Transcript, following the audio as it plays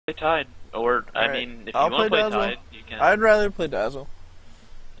Tide. Or, I mean, if you want to play Tide, you can. I'd rather play Dazzle.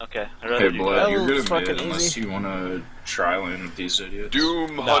 Okay, I'd rather Hey, do Blood, you're Dazzle's good at mid fucking unless easy. you want to try land with these idiots.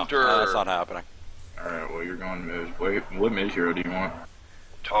 Doom No, Hunter. that's not happening. Alright, well, you're going mid. Wait, what mid hero do you want?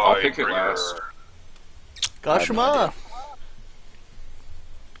 I'll pick it last. Gosh, ma.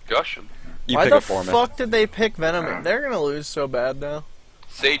 Gush him. You Why pick the it for me. fuck did they pick Venom? They're gonna lose so bad now.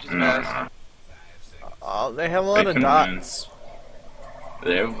 Sage is best. Oh, they have a lot They of can dots.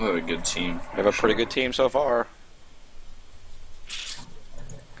 They have a good team. We have a pretty good team so far.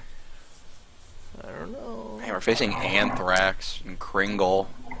 I don't know. Man, we're facing Anthrax and Kringle.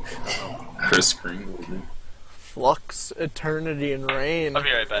 Chris Kringle. Flux, Eternity, and Rain. I'll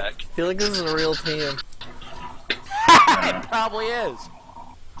be right back. I feel like this is a real team. It probably is.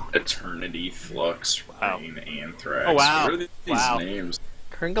 Eternity, Flux, Rain, Anthrax. Oh, wow. What are these names?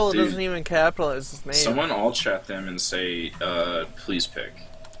 Kringle Dude. doesn't even capitalize his name. Someone all chat them and say, please pick.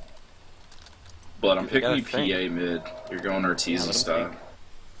 But I'm picking you PA mid. You're going Ortiz and stuff.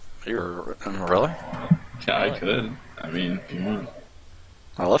 You're really? Yeah, I could. I mean, if you want.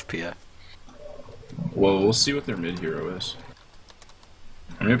 I love PA. Well, we'll see what their mid hero is.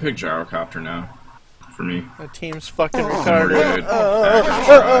 I'm gonna pick Gyrocopter now. For me. The team's fucking retarded.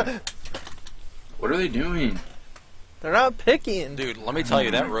 Rude. What are they doing? They're not picking. Dude, let me tell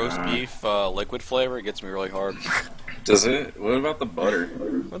you, that my roast God. beef liquid flavor gets me really hard. Does it? What about the butter?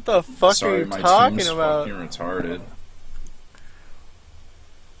 What the fuck Sorry, are you my talking team's about? fucking retarded.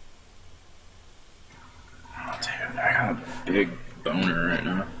 Oh, dude, I got a big boner right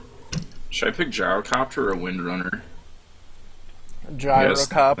now. Should I pick Gyrocopter or Windrunner?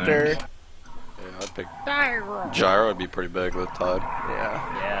 Gyrocopter. Yeah, I'd pick Gyro would be pretty big with Tide.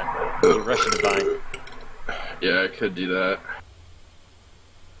 Yeah. Yeah. You're rushing the vine. Yeah, I could do that.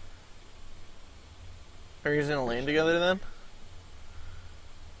 Are you guys gonna lane together then?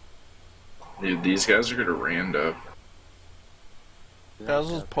 Dude, these guys are gonna rand up.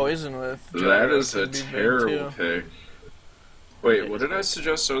 Dazzle's poison with. That Gyro is a could be big, terrible too. pick. Wait, what did I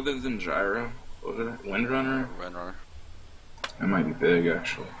suggest other than Gyro? What did I? Windrunner? Windrunner. That might be big,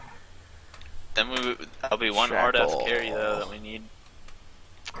 actually. Then that'll be one hard ass Shackle. carry though that we need.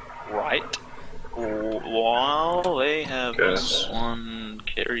 Right? Well, they have Guess. one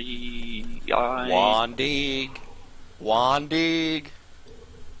carry guy. Wandig. Wandig.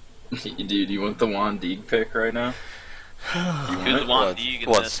 Dude, you want the Wandig pick right now? Who's one Deeg in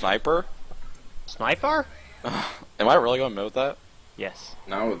What, this? Sniper? Sniper? Am I really going to mid with that? Yes.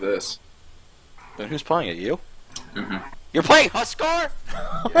 Not with this. Then who's playing it? You? Mm-hmm. You're playing Huskar?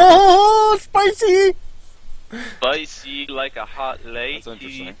 Oh, spicy! Spicy like a hot lady. That's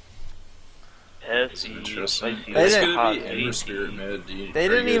interesting. That's Spicy, interesting. spicy They It's like a didn't- hot gonna be Ember lady. Spirit mid. Dude. They Are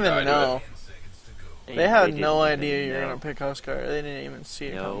didn't you gonna even die to know. it? They had didn't no even idea you're know. gonna pick Huskar. They didn't even see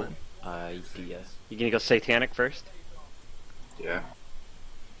it No coming. idea. You gonna go Satanic first? Yeah.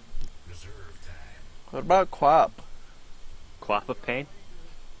 What about Quap? Quap of Pain?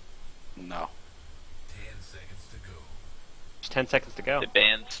 No. Just 10 seconds to go. They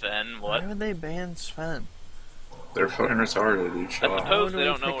banned Sven. Why What? would they ban Sven? They're fucking retarded, dude. I Chill out. suppose do they we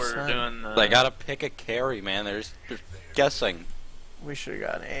don't know pick we're Sven? doing the. They gotta pick a carry, man. They're guessing. We should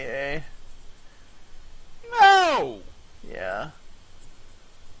have gotten AA. No! Yeah.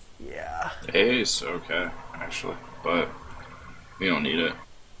 Yeah. Ace, okay, actually. But we don't need it.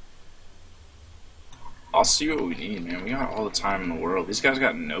 I'll see what we need, man. We got all the time in the world. These guys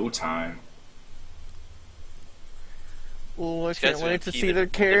got no time. Ooh, I These can't guys wait are to key see to their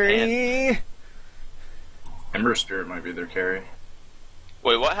carry. Ember Spirit might be their carry.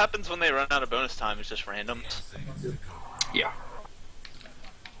 Wait, what happens when they run out of bonus time? It's just random. Yeah.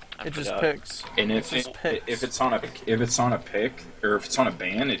 I It just forgot. picks. And if Just picks. if it's on a pick or if it's on a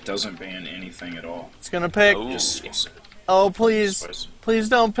ban, it doesn't ban anything at all. It's gonna pick. Oh. Just skips it. Oh, please. Twice. Please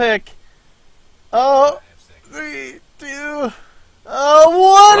don't pick. Oh, 3, 2. Oh,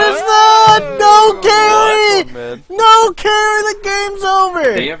 what is that? No carry! No carry! The game's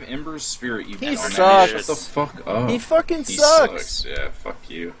over! They have Ember Spirit. You He dumbass. sucks. Shut the fuck up. He fucking He sucks. Yeah, fuck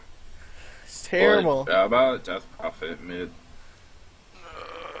you. It's terrible. But, how about Death Prophet mid?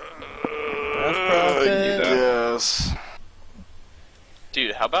 Death Prophet. Yes.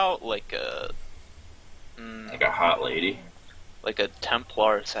 Dude, how about like a Like a hot lady. like a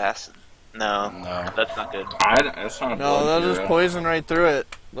Templar assassin? No, No. that's not good. That's not a No, blood they'll hero. just poison right through it.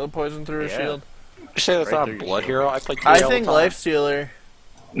 They'll poison through a Yeah. shield. You say that's Right not through a your blood shield. hero? I play I KO all think the time. Lifestealer.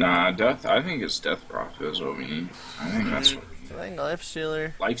 Nah, Death. I think it's Death Prophet is what we need. I think that's what we need. I think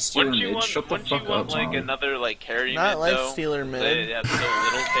Lifestealer. Lifestealer Wouldn't you mid. want? Shut the Wouldn't you fuck want up, like Tom. another like carry Not mid though? Lifestealer They mid. have so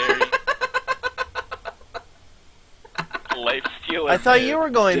little carry. life stealer. I thought you were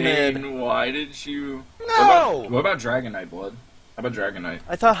going Dane, mid. why did you... No! What about Dragon Knight, Blood? How about Dragon Knight?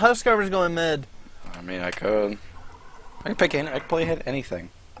 I thought Huskar was going mid. I mean, I could. I can pick any. I can play anything.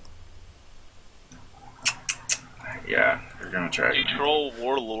 Yeah, you're gonna try. Control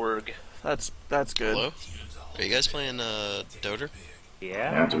Warlord. That's good. Hello? Are you guys playing Dota? Yeah.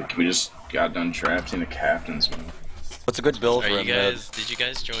 Yeah, dude, we just got done drafting the captains, man. What's a good build Are for you him, mid? guys? Did you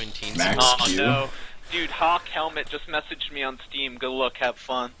guys join Team Max Oh Q. no. Dude, Hawk Helmet just messaged me on Steam. Good luck, have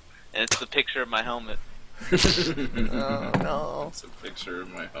fun. And it's a picture of my helmet. Oh no. It's a picture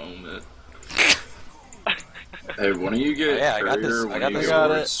of my helmet. Hey, one of you get Yeah, I got courier, this- one I got of you this- get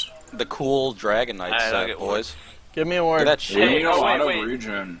got it. Wards. The cool Dragon Knight Alright, I'll set, get boys. Give me a Look word. at that We shit. need a oh, lot of wait.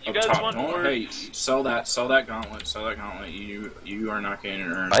 regen You up guys top. want Don't, hey, words? sell that gauntlet, sell that gauntlet. You are not getting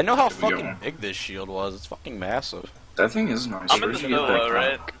an earn. I know how if we get fucking one. big this shield was. It's fucking massive. That thing is nice. I'm in Where'd the you get that solo, from?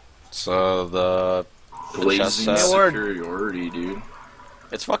 right? So the Blazing chest set. Word. superiority, dude.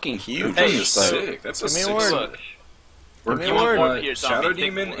 it's fucking That huge. thing Hey, is so- sick. That's a Give me a sick word. set. Look. We're Give me a going word. Here, Shadow zombie, take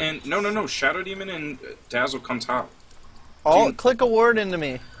Demon the word. and no, Shadow Demon and Dazzle come top. All click a word into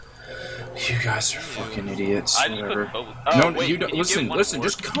me. You guys are fucking idiots. I just Whatever. put both. Oh, No, wait, you don't. can give Listen, one listen. word?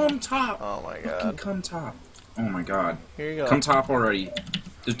 Just come top. Oh my Fucking god. come top. Oh my god. Here you go. Come top already.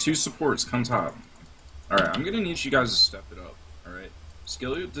 The two supports, come top. Alright, I'm gonna need you guys to step it up. Alright?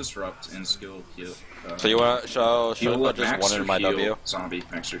 Skill disrupt and skill heal. So you want to show Heal I just max one or in my heal, W? Zombie,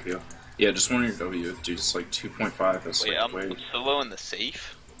 max or heal. Yeah, just one in your W, dude. It's like 2.5. That's Wait, like, I'm wait. solo in the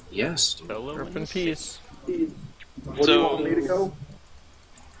safe? Yes, dude. Rip in peace. So,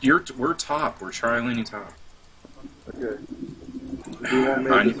 We're top. We're trialining top. Okay.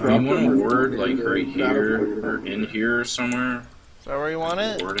 I need one ward, like right here, or in here somewhere. Is that where you want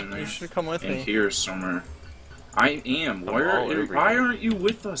it? Ward in there. You should come with In me. here somewhere. I am. all over Why here. aren't you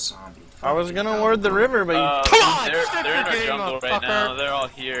with us, zombie? I was gonna ward the river, but you... they're in our jungle right now. They're all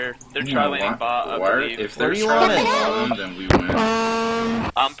here. They're trialing bot, I believe. If Where they're do you want trialing it? bottom, then we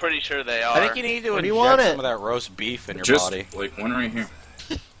win. I'm pretty sure they are. I think you need to Where do you inject want some it? of that roast beef in your Just body. like one right here.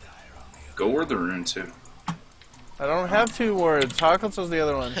 Go ward the rune too. I don't have two words. Hawkins was the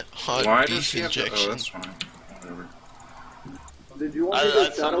other one. Hot Why beef does he have to? Oh, injection. that's fine. Whatever. Did you want me to I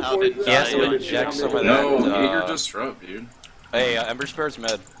shadow somehow voice didn't that, He has or to did you inject want me some to- of No, that, get your disrupt, dude. Hey, Ember Spirit's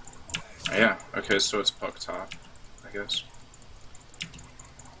mid. Yeah. Okay, so it's puck top, I guess.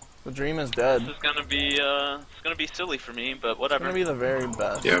 The dream is dead. This is gonna be, it's gonna be silly for me, but It's whatever. gonna be the very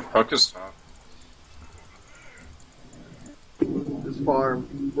best. Yeah, puck is top. This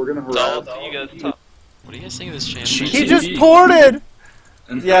farm. We're gonna It's all harass. up to you guys top. What do you guys think of this champ? She- He just GG. ported!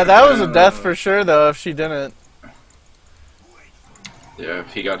 Yeah, that was a death for sure, though, if she didn't. Yeah,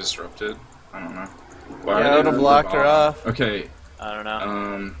 if he got disrupted, I don't know. Why Yeah, are I they would have moving blocked her bottom? off. Okay, I don't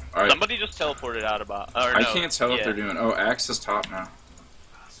know. alright. Somebody just teleported out of bot. Or I no, can't tell yeah, what they're doing. Oh, Axe is top now.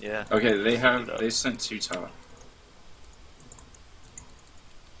 Yeah. Okay, they sent two top.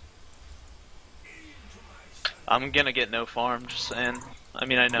 I'm gonna get no farm, just saying. I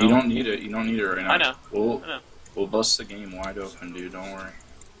mean, I know. You don't need it. You don't need it right now. I know. We'll I know. we'll bust the game wide open, dude. Don't worry.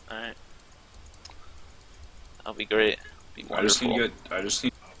 Alright. That'll be great. Be I just wonderful.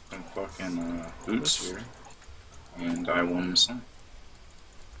 need some fucking boots here, and I won this one.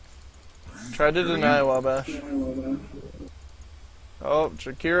 Tried to deny Wabash. Oh,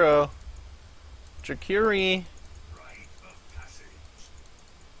 Jakiro. Jakiri.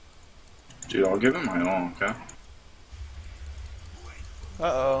 Dude, I'll give it my all. Okay.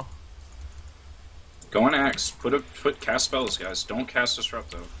 Uh-oh. Go on Axe. Put cast spells, guys. Don't cast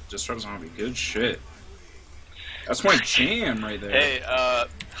disrupt though. Disrupt zombie. Good shit. That's my jam right there. Hey,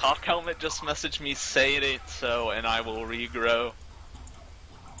 Hawk Helmet just messaged me, say it ain't so, and I will regrow.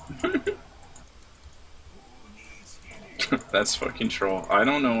 That's fucking troll. I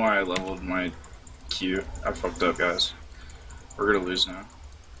don't know why I leveled my Q. I fucked up, guys. We're gonna lose now.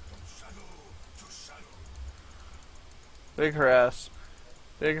 Big harass.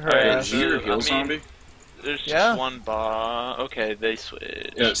 Big Hey, harass. did you hear I heal mean- zombie? There's just Yeah. one bot. Okay, they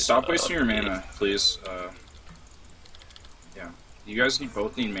switched. Yeah, stop wasting your mana, please. Yeah. You guys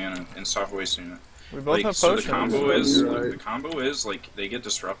both need mana, and stop wasting it. We both Like, have so the potions. combo is You're right. the combo is like they get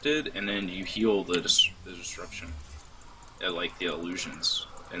disrupted, and then you heal the disruption, like the illusions,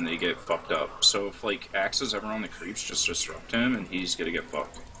 and they get fucked up. So if like Axe is ever on the creeps, just disrupt him, and he's gonna get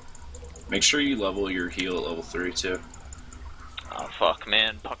fucked. Make sure you level your heal at level 3 too. Oh fuck,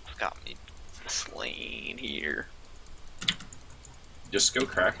 man, Puck's got me slain here. Just go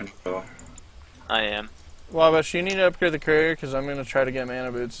crack and kill. I am. Wabash, you need to upgrade the courier, because I'm going to try to get mana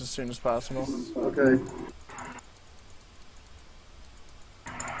boots as soon as possible. Okay.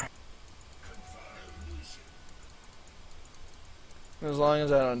 As long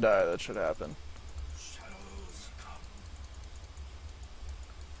as I don't die, that should happen.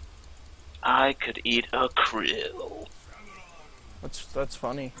 I could eat a krill. That's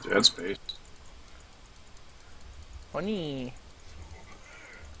funny. Dead space. Funny.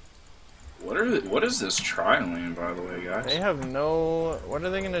 What is this tri-lane, by the way, guys? They have no... What are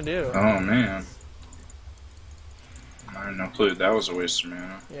they gonna do? Oh, man. I have no clue. That was a waste of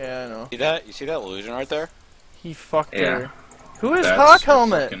mana. Yeah, I know. See that? You see that illusion right there? He fucked Yeah. her. Who is That's Hawk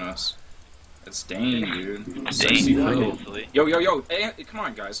Helmet? fucking us. It's Dane, dude. Dane, SXEPHIL. obviously. Yo. Hey, come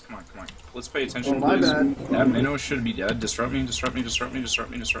on, guys. Come on. Let's pay attention, Oh, my please. bad. That minnow should be dead. Disrupt me.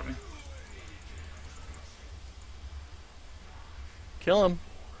 Kill him.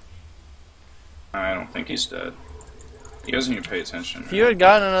 I don't think he's dead. He doesn't even pay attention. If you had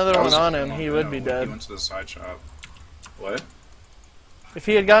gotten another That one was on a him, full he would be minnow. He dead. went to the side shop. What? If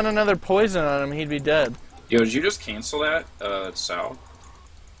he had gotten another poison on him, he'd be dead. Yo, did you just cancel that, Sal?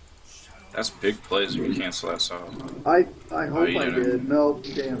 That's big plays if you cancel that, Sal. I hope you I didn't. did. No,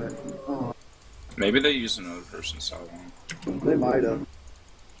 damn it. Oh, Maybe they used another person's Sal one. they might have.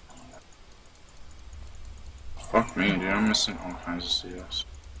 Fuck me, dude. I'm missing all kinds of CS.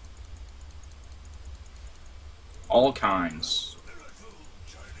 All kinds.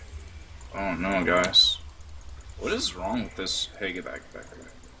 Oh no, guys. What is wrong with this? Hey, get back.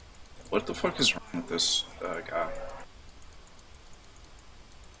 What the fuck is wrong with this guy?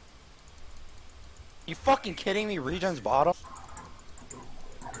 You fucking kidding me? Regen's bottom?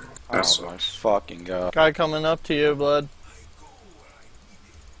 That Oh my sucks. fucking god. Guy coming up to you, blood.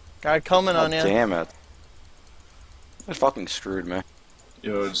 Guy coming on you. Damn it. They fucking screwed me.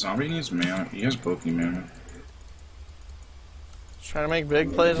 Yo, Zombie needs mana. You guys both need mana. Trying to make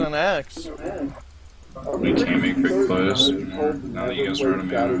big plays on X. We can't make quick plays anymore. Now that you guys are out of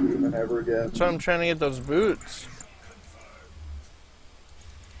mana. Ever again. That's why I'm trying to get those boots.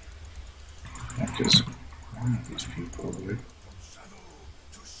 Because one of these people, dude.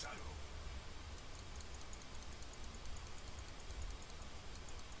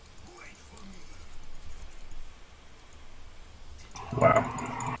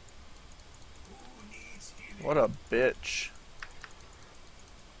 Wow. What a bitch.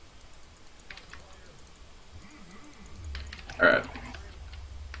 Alright.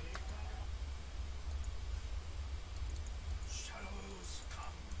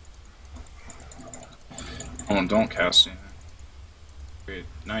 Oh, don't cast anything. Wait,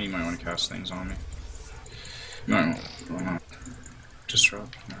 now you might want to cast things on me. You might want to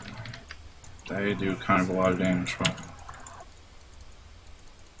disrupt. They do kind of a lot of damage. Well,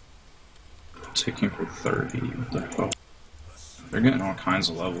 taking for 30. What the hell? They're getting all kinds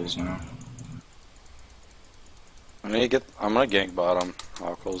of levels now. I'm gonna gank bottom,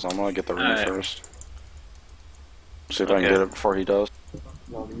 Knuckles. I'm gonna get the ring Alright. first. See if I can get it before he does.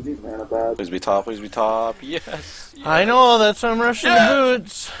 No, you need mana bad. Please be top, please be top. Yes! I know, that's why I'm rushing the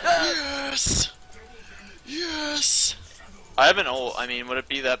boots. Yes! Yes! I have an ult. I mean, would it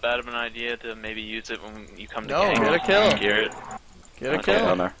be that bad of an idea to maybe use it when you come to No, gank? get a kill. Garrett. Get a Okay. kill.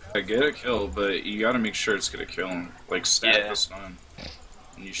 Down there. I get a kill, but you gotta make sure it's gonna kill him. Like, stack Yeah. the stun.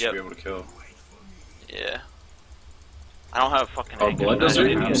 And you should Yep. be able to kill. Yeah. I don't have fucking. Oh, egg Blood in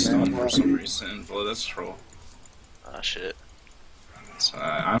doesn't that. have stun for some reason. Blood, that's troll. Ah, shit. So,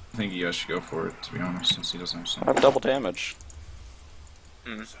 I don't think you guys should go for it, to be honest, since he doesn't have I stun. have double damage.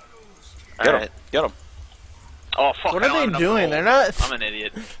 Get him. Alright. Get him. Oh, fuck. What I are don't they have enough doing? ult. They're not. I'm an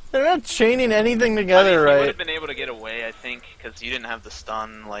idiot. They're not chaining anything I together mean, he would right. have been able to get away, I think, because you didn't have the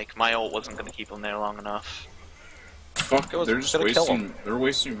stun. Like, my ult wasn't going to keep him there long enough. Fuck, Goes- they're just gotta kill wasting. They're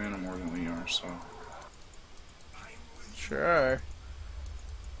wasting mana more than we are, so. Sure.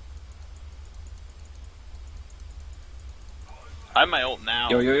 I have my ult now.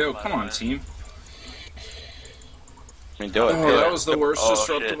 Yo, by come the on, way. team. I mean, do it. Oh, do that it. was the worst Oh,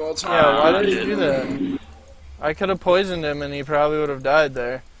 disrupt shit. of all time. Yeah, why Ah, did he shit. do that? I could have poisoned him and he probably would have died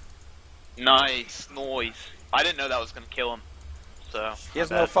there. Nice. I didn't know that was going to kill him. So. He has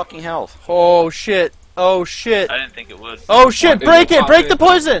my no bad. fucking health. Oh shit. Oh shit. I didn't think it would. Oh shit, It break will it! pop Break it. the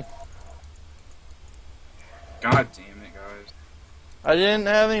poison! God damn it, guys. I didn't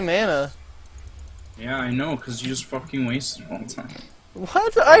have any mana. Yeah, I know, because you just fucking wasted all the time.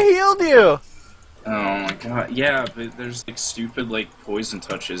 What? I healed you! Oh my god. Yeah, but there's like stupid like poison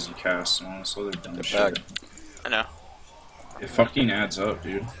touches you cast and all this other dumb Get shit. back. I know. It fucking adds up,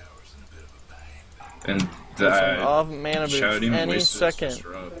 dude. And That's that off mana boots Chad even any wasted his second.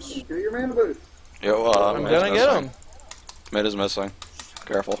 disrupts. Get your mana boost. Yo, I'm mid's gonna get missing. him. Mid is missing.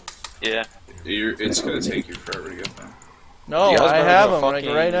 Careful. Yeah. It's gonna take you forever to get them. No, You guys I better have go him like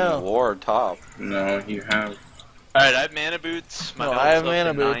fucking right now. Ward top. No, you have Alright, I have mana boots. My No, belt's I have up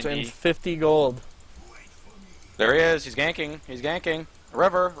mana to boots 90. and 50 gold. There he is. He's ganking. He's ganking.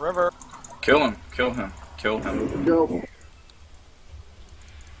 River, river. Kill him. Kill him. Kill him. Go.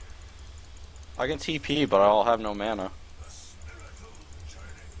 I can TP, but I'll have no mana.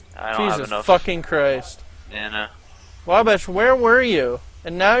 I don't have Jesus enough fucking Christ. mana. Wabash, where were you?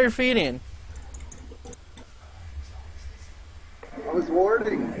 And now you're feeding. I was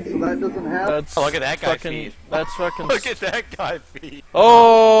warding, so that doesn't happen. That's Oh, look at that guy fucking, feed. That's fucking. Look at that guy feed.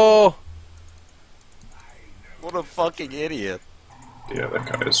 Oh! What a fucking idiot. Yeah, that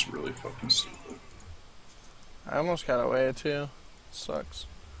guy is really fucking stupid. I almost got away too. Sucks.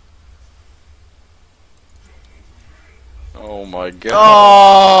 Oh my god.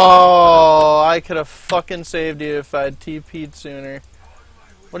 Oh! I could have fucking saved you if I'd TP'd sooner.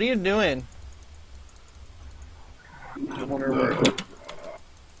 What are you doing? I wonder where.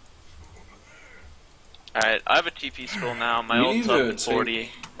 Alright, I have a TP scroll now. My You ult's need up to in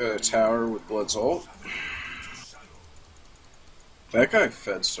 40. Tower with Blood's ult. That guy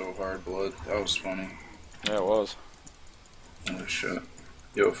fed so hard, Blood. That was funny. Yeah, it was. Holy shit.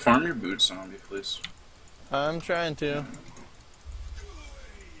 Yo, farm your boots, zombie, please. I'm trying to.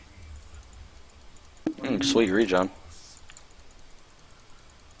 Sweet regen.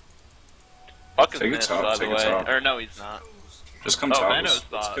 Fuck is Take it this, top, by the take it way. top. Or no, he's not. Just come Oh, top. Venom's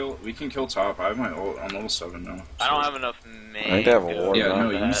Let's top. kill. We can kill top. I have my ult. I'm level 7 now. I don't have enough mana. I think they have a ward Yeah, down. no,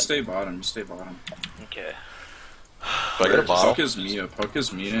 you that. stay bottom. You stay bottom. Okay. Do I get a bottle? Puck is Mia. Puck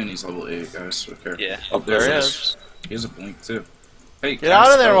is Mia, and he's level 8, guys. So careful. Yeah. Oh, there he he is. He has a blink too. Hey, Get out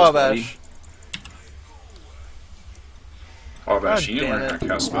cast of there, spells, Wabash. buddy. Wabash, God you need to damn learn how it. to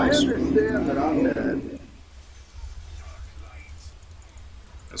cast I spells. understand that I'm dead.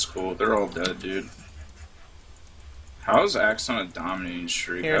 That's cool. They're all dead, dude. How is Axe on a dominating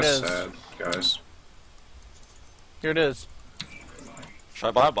streak? Here it That's is. sad, guys. Here it is. Should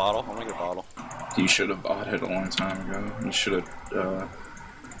I buy a bottle? I'm gonna get a bottle. You should have bought it a long time ago. You should have.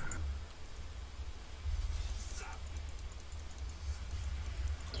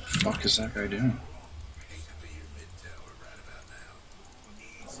 The fuck is that guy doing?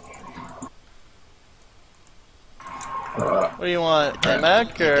 What do you want? A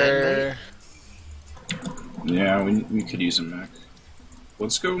mech or? Yeah, we could use a mech.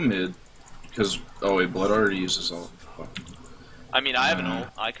 Let's go mid. Because, oh wait, Blood already uses all. Fuck. I mean, I have an ult.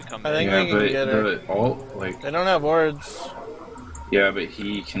 I could come I in. think Yeah, we can get her. but alt, like, They don't have wards. yeah, but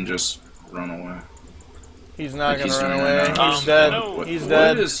he can just run away. He's not Like, gonna he's run running away. around. He's dead. no. He's What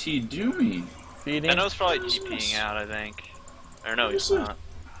dead. is he doing? Feeding. Benno's probably TPing out, I think. Or no, he's not.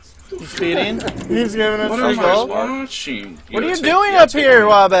 He's feeding. He's giving us What a am I goal. watching? What are Yo, you take- doing yeah, up take here, me.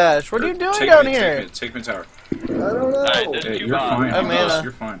 Wabash? What are you doing Take down me, here? Take me tower. I don't know. Alright, there's Hey, two you're bots. fine. I have mana.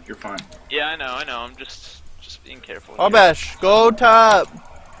 You're fine. You're fine. Yeah, I know. I'm just being careful. here. Wabash, go top.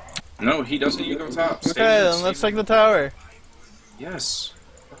 No, he doesn't even go top. Stay Okay, mid, then stay let's mid. take the tower. Yes.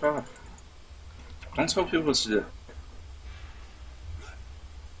 Fuck off. Don't tell people what to do.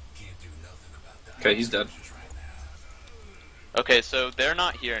 Okay, he's dead. Okay, so they're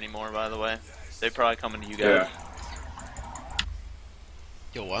not here anymore, by the way. They're probably coming to you guys. Yeah.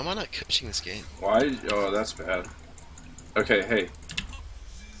 Yo, why am I not coaching this game? Why? Oh, that's bad. Okay, hey.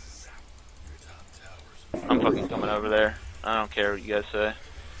 I'm fucking coming over there. I don't care what you guys say.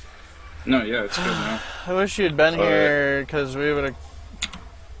 No, yeah, it's good now. I wish you'd been Alright. here, because we would have...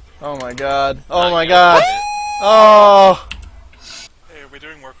 Oh my god. Oh my god. Oh! Hey, are we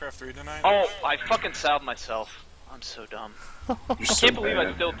doing Warcraft 3 tonight? Oh, I fucking salved myself. I'm so dumb. You're I so can't believe I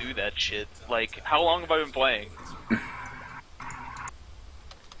bad. still do that shit. Like, how long have I been playing?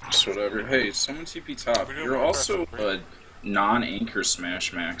 Just whatever. Hey, someone TP top. We're doing You're Warcraft also 3. a non-anchor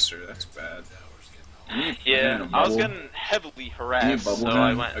smash maxer. That's bad. You need- you Yeah, need a I was bubble. getting heavily You need harassed, bubble so him.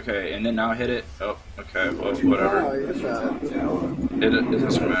 I went. Okay, and then now hit it. Oh, okay, well, Oh, whatever. you hit that. It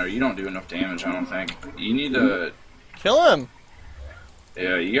doesn't matter. You don't do enough damage, I don't think. You need to... Kill him!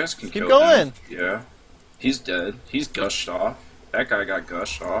 Yeah, you guys can Keep kill going. him. Yeah. He's dead. He's gushed off. That guy got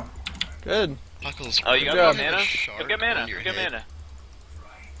gushed off. Good. Buckles. Oh, you Good got job. mana? Shark Go get mana. on your Go get head. mana.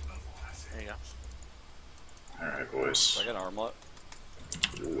 There you go. Alright, boys. Do I get an armlet?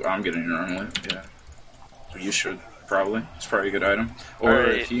 Ooh, I'm getting an armlet, yeah. You should, probably. It's probably a good item. Or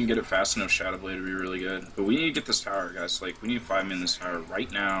Alright. if you can get it fast enough, Shadow Blade would be really good. But we need to get this tower, guys. Like, we need to 5 men in this tower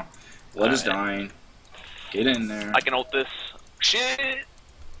right now. Blood is Alright. dying. Get in there. I can ult this. Shit!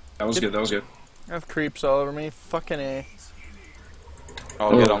 That was good, that was good. I have creeps all over me. Fucking A.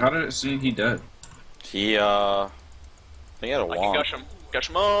 I'll get Oh, him. how did it see he dead? He, I think he had a I can wand. gush him. Gush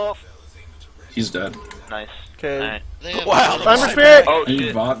him off. He's dead. Nice. Okay. Alright. They have Wow. a Thunder buyback. Spirit! Oh He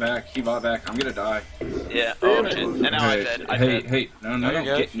shit. bought back. He bought back. I'm gonna die. Yeah. Oh shit. And now I said. I said. Hey, no, No, you're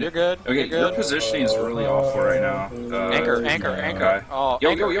good. get, You're good. Okay, You're your good. positioning is really awful right now. Anchor, anchor, guy. anchor. Oh,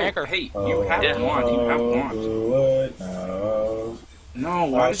 Yo, anchor, yo, yo. anchor. Hey, you have Yeah. wand. You have wand. No,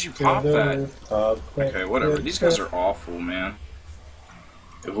 why did you pop that? Okay, whatever. These guys are awful, man.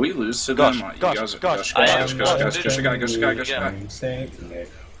 If we lose to them, you guys, Gosh. gush, guy.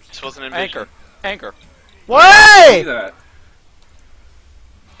 This wasn't in Anchor, anchor. See Why? that?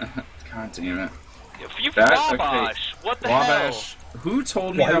 God damn it. You That- Wabash. What the Wabash. Who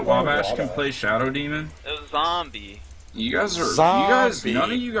told me that Wabash can play Shadow Demon? hell? It was zombie. You guys are. Zombie.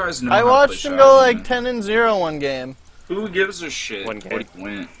 None of you guys know. I how to play watched him Shadow go like Demon. 10-0 one game. Who gives a shit? One game. What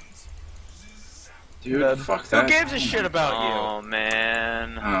went? Dude, Good. fuck Who that. gives a shit about Oh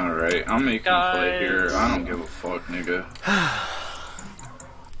man. Alright, I'm making a play here. Guys. I don't give a fuck, nigga. you?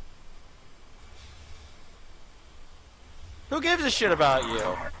 Who gives a shit about you?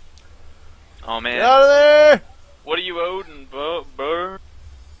 Oh man. Get out of there! What are you Odin, bro?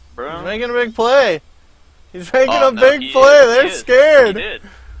 He's making a big play. He's making Oh, a no, big he play. is, They're he is. scared. He did.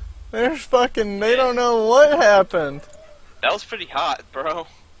 They're fucking. They don't know what happened. That was pretty hot, bro.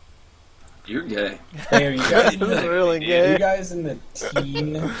 You're gay. Hey, are you This guys, is really are you gay. guys in the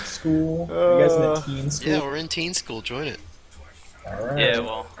teen school? Are you guys in the teen school? Yeah, we're in teen school. Join it. Alright. Yeah,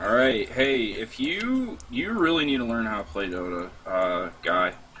 well. Alright, hey, if you really need to learn how to play Dota,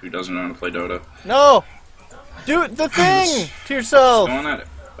 guy who doesn't know how to play Dota. No! Do the thing to yourself! Going at it.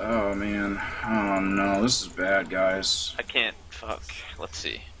 Oh man. Oh no, this is bad, guys. I can't fuck. Let's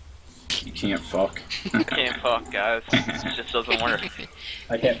see. You can't fuck. I can't fuck, guys. It just doesn't work.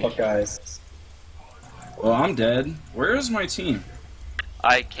 I can't fuck guys. Well, I'm dead. Where is my team?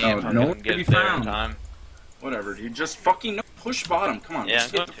 I can't Oh, fucking no one to get be there in found. time. Whatever, dude. Just fucking push bottom. Come on, Yeah,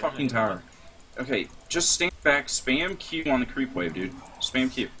 just hit go the to fucking it. tower. Okay, just stand back, spam Q on the creep wave, dude.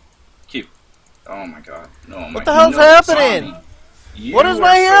 Spam Q. Q. Oh my god. No, my What the hell's no, happening? zombie. You What is are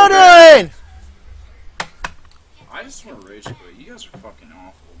my so hero bad. doing? I just want to rage quit. You guys are fucking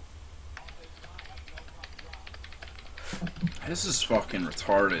awful. This is fucking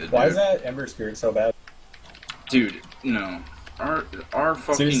retarded. Why dude. is that Ember Spirit so bad? Dude, no. Our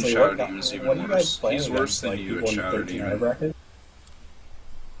fucking Seriously, Shadow what, Demon's what even are you guys worse. playing He's worse against, than like, you at people in Shadow 13 Demon. bracket?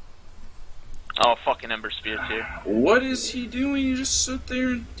 Oh, fucking Ember Spear too. What is he doing? You just sit there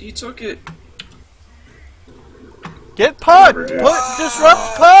and he took it. Get puck! Put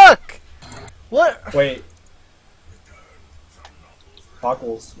disrupt puck! What? Wait.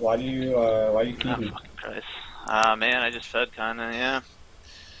 Pockles, why do you feed Oh, me? fucking Christ. Man, I just fed kinda, yeah.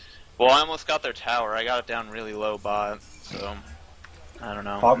 Well, I almost got their tower. I got it down really low bot, so... I don't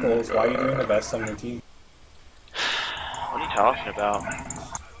know. Pockles, why are you doing the best on your team? What are you talking about?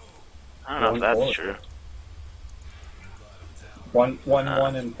 I don't know if Going that's forward. true.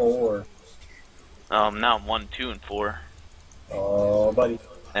 1, and 4. Now I'm 1, 2, and 4. Oh, buddy.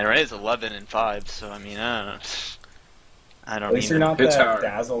 And Ray's 11 and 5, so I mean, I don't At least you're even... not Hit that tower.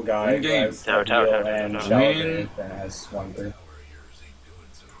 Dazzle guy Win who game. has Tower, heal tower, and tower. Shallow that has 1-3.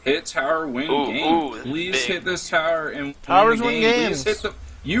 Hit tower, win Ooh, game. ooh, this is Please big. hit this tower and Towers win win the game. games. Please hit the.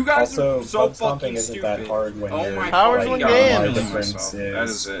 You guys Also, are so bug fucking stomping isn't stupid. that hard when Oh your my Towers fucking win God, games. I'm the killing difference myself. is That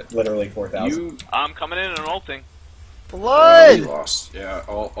is it. literally 4,000. You I'm coming in and ulting. we Blood! lost. Yeah.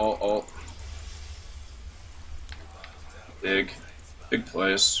 All. Big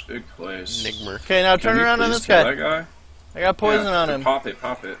plays. Big plays. Nigmer. Okay, now Can turn we around on please this kill guy. That guy? I got poison Yeah, on him. Pop it.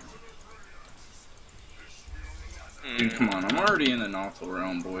 Dude, come on. I'm already in the Nothel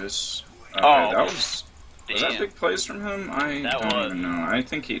realm, boys. Okay, Oh, that was that damn. big plays from him? I That don't was. even know. I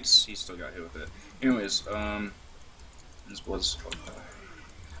think he still got hit with it. Anyways, his blood's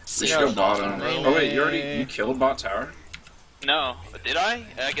we should go bottom. Maybe. Oh wait, you killed bot tower? No, but did I?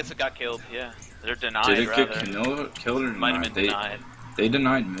 I guess it got killed, yeah. They're denied, Did it rather. get killed or Might have denied? been denied. They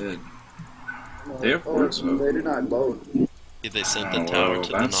denied mid. They have wards though. They did not both. They sent Oh, the tower well,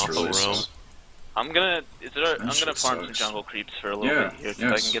 to the that's Nothel really realm. sus. I'm gonna farm shit some sucks. jungle creeps for a little Yeah, bit here, so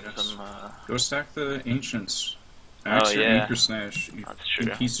yes, I can get yes. some, Go stack the ancients. Oh, Axe your yeah. anchor snash. You That's you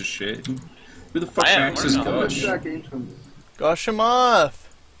true. piece of shit. Who the fuck I am axes working on it. Gush? Stack ancients. Gush him off!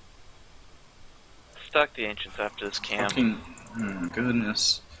 Stuck the ancients after this camp. Fucking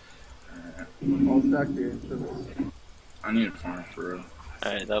goodness. I'll stack the ancients. I need a farm for real.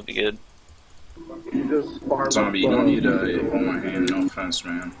 Alright, that'll be good. You just farm Zombie, you up, don't need to hold my hand, no offense,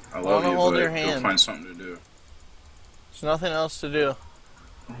 man. I love I'ma you, hold but your go hand. find something to do. There's nothing else to do.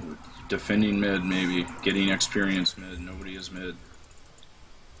 Defending mid, maybe. Getting experience mid. Nobody is mid.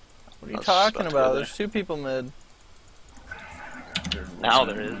 What are you Let's talking go about? there. There's 2 people mid. There Now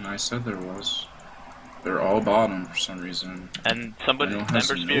wasn't there is. one. I said there was. They're all bottom for some reason. And somebody, Rhino Ember has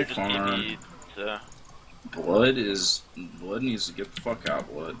Spear no just farm. TP'd, so. Blood needs to get the fuck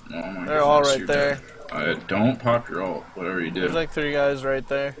out, Blood. Oh my goodness, They're all right you're there. dead. Don't pop your ult, whatever you do. There's like 3 guys right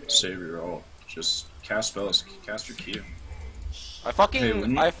there. Save your ult. Just cast spells, cast your Q. I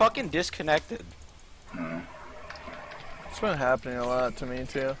Hey, fucking disconnected. No. It's been happening a lot to me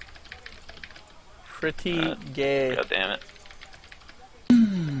too. Pretty gay. God damn it.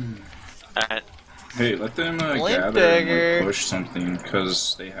 Alright. Hey, let them Blink gather dagger. and like, push something,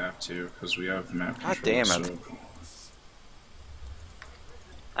 because they have to, because we have map control. God damn it. So.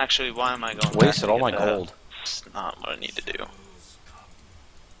 Actually, why am I going Wasted back all to my get that? gold. It's not what I need to do.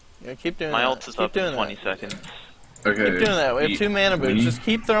 Yeah, keep doing My that. ult is Keep up in doing 20 that. seconds. Okay. Keep doing that. We have 2 mana we boots. need- Just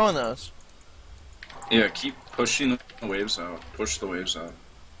keep throwing those. Yeah, keep pushing the waves out. Push the waves out.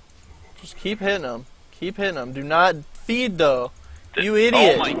 Just keep hitting them. Keep hitting them. Do not feed though. You Oh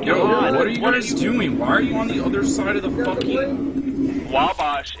idiot. my Yo, god! what are you guys doing? Why are you on the other side of the fucking...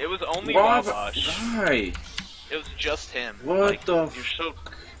 Wabash. It was only Wabash. Why? It was just him. What like, the You're f- so...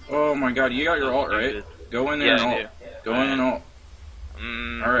 Oh my god, you got your ult, right? Go in there Yeah, I and ult. Go in and ult.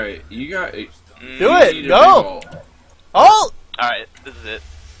 Alright, you got... Do you it, need a go! big ult. Oh! Alright, this is it.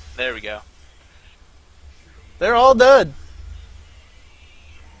 There we go. They're all dead.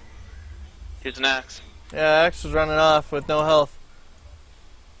 Here's an axe. Yeah, Axe was running off with no health.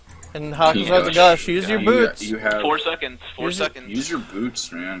 And Hawkins Yeah, has a gush. Use your boots. You have... 4 seconds. 4 seconds. Use your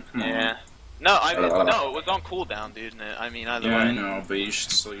boots, man. Come on. Yeah. No, I mean, no, it was on cooldown, dude. I mean, either Yeah, way. I know, but you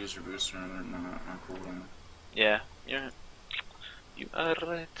should still use your boots rather than not on cooldown. Yeah, you are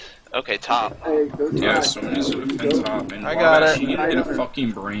right. Okay, top. Hey, go Yeah, top. so easy to defend top. And I got Wabash, it. you need to get a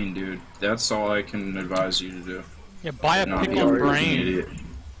fucking brain, dude. That's all I can advise you to do. Yeah, buy a Not be pickled an brain. idiot.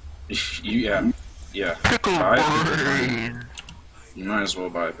 Yeah. Buy a pickle brain. You might as well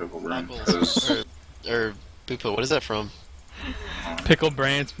buy a pickle brain. Cause, Or Bupa, what is that from? Pickled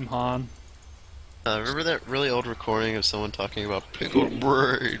brains from Han. Remember that really old recording of someone talking about pickled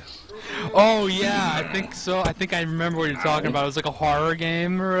brain? Oh yeah, I think so. I think I remember what you're talking about. It was like a horror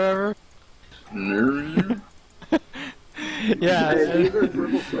game or whatever. nerd. Yeah, Hey, and, these are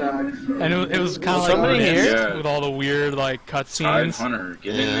triple stacks. and it was kind of like Somebody mixed here? with all the weird like Tide cutscenes. Hunter,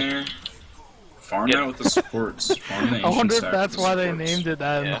 get Yeah. in there. Farm that with the supports. Farm the I ancient wonder if stack that's with the why they supports. named it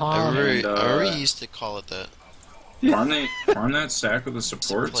that in Yeah. Han. And, I already used to call it that. Farm that stack with the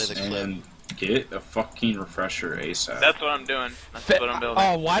supports Play the clip. and get a fucking refresher ASAP. That's what I'm doing. That's what I'm building.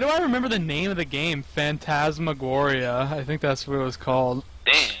 Oh, why do I remember the name of the game? Phantasmagoria. I think that's what it was called.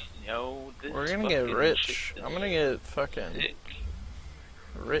 Damn, yo. This We're gonna get fucking rich. shit is I'm gonna get fucking sick.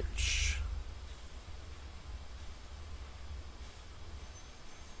 rich.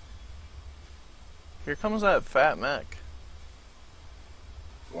 Here comes that fat mech.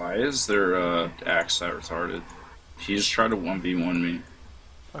 Why is their axe that retarded? He just tried to 1v1 me.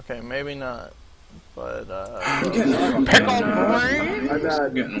 Okay, maybe not. But, I'm getting fucking, My I'm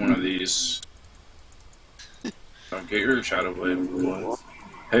bad. getting one of these. Get your Shadow Blade.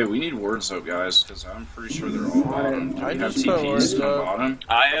 Hey, we need wards though, guys, because I'm pretty sure they're all bottom. Do I we have just put TPs wards to come up. bottom?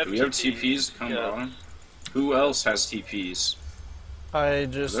 I have Do we have TPs to come yeah. bottom? Who else has TPs? I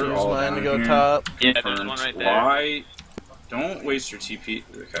just They're used all mine to down go here. top. Yeah, there's Confirmed. one right there. Why? Don't waste your TP.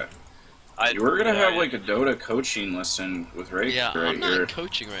 Okay. You were gonna have like a Dota coaching lesson with Ray Yeah, right I'm not here.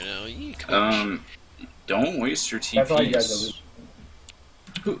 coaching right now. You coach. Don't waste your That's all you guys TPs.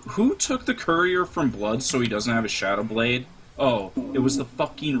 Who took the courier from Blood so he doesn't have a Shadow Blade? Oh, it was the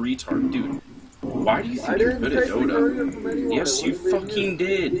fucking retard, dude. Why do you I think you're didn't good at take the courier Dota? from anyone. Yes, It you wasn't being fucking used.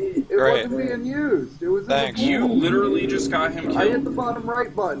 did. It Right. wasn't being used. It was Thanks. in the You pool. literally just got him I hit killed. the bottom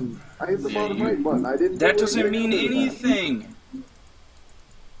right button. I hit the Yeah, bottom you- right button. I didn't. That do doesn't mean anything.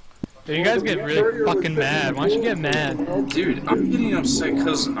 Dude, you guys get really fucking mad. Why don't you get mad? Dude, I'm getting upset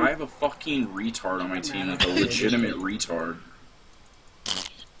because I have a fucking retard on my team, like a legitimate retard.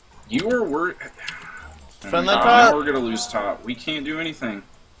 You are worried. Defend that Now top. we're gonna lose top. We can't do anything.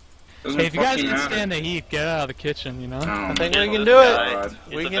 Doesn't Hey, if you guys fucking can matter. stand the heat, get out of the kitchen, you know? Oh I my think we Yeah, can this do it. guy, God.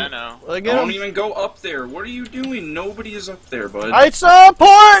 We he's a can. Venno. Look at Don't him. even go up there. What are you doing? Nobody is up there, bud. I saw a port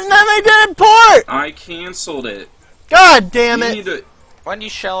and then they did port! I canceled it. God damn You it! need to- Why didn't you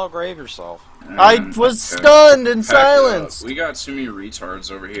shallow grave yourself? I was stunned in Back it up. silence. We got too many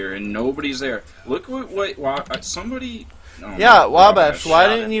retards over here, and nobody's there. Look what somebody. Oh Yeah, my Wabash, gosh. why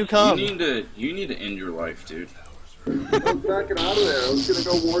didn't you come? You need to end your life, dude. I was backing out of there. I was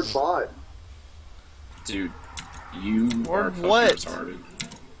gonna go ward bot. Dude, you Or are fucking what? retarded.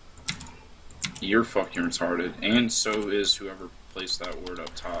 You're fucking retarded, and so is whoever placed that word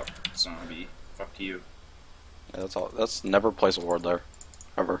up top, zombie. Fuck you. Yeah, that's all. That's never place a ward there,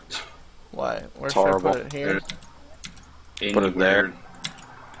 ever. Why? Where It's should horrible. I put it here? Put it there.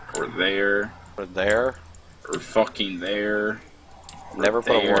 Or there. Put it there. Or fucking there. Never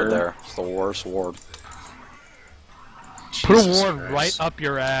put a ward there. It's the worst ward. Put a Jesus ward Christ. right up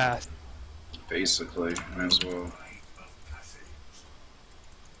your ass. Basically, might as well.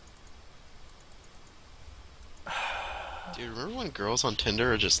 Dude, remember when girls on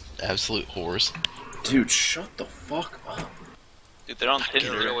Tinder are just absolute whores? Dude, shut the fuck up. Dude, they're on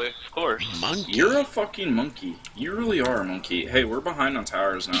Tinder. Really? Of course. Monkey. You're a fucking monkey. You really are a monkey. Hey, we're behind on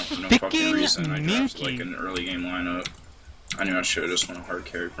towers now for no fucking Fucking reason. I drafted monkey. like an early game lineup. I knew I should have just won a hard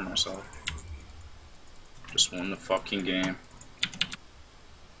carry for myself. Just won the fucking game.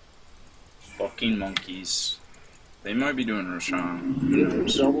 Fucking monkeys. They might be doing Roshan. Who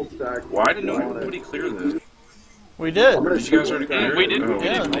knows? Double stack. Why did nobody clear this? We did. I'm gonna Did you guys already clear it? We did. Oh, we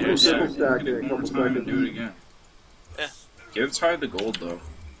Yeah. did clear it. Double Yeah, stack get it it a one couple more time and seconds. do it again. Yeah. Give Ty the gold though.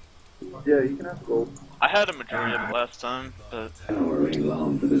 Yeah, you can have gold. I had a majority of it last time, but I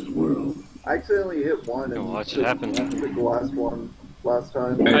accidentally hit one and watch it happen. took the last one last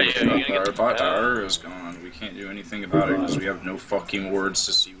time. Oh, yeah, Hey, you're shut gonna up. get Our the bot tower. tower is gone. We can't do anything about it because we have no fucking words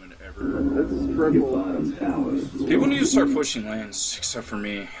to see whenever. This is triple. People need to start pushing lanes, except for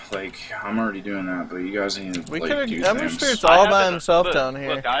me. Like, I'm already doing that, but you guys need to, We like, could do have. Ember things. Spirit's I all have by an- himself look, down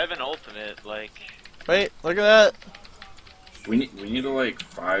here. Look, I have an ultimate. Like, Wait, look at that. We need to, like,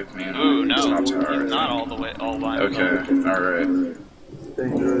 5-man ooh, no, top he's tower. not all the way, all by himself. Okay, alright.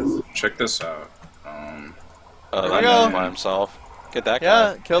 Dangerous. Check this out. There we That go. guy by himself. Get that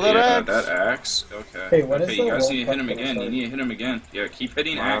Yeah, guy. kill that yeah, axe. that axe. Okay. Hey, what is okay, the you guys World need to hit Cup him gonna again. You start? need to hit him again. Yeah, keep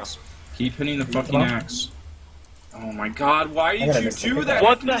hitting Wow. axe. Keep hitting the fucking Come on. axe. Oh my god, why I did gotta you miss do it. that?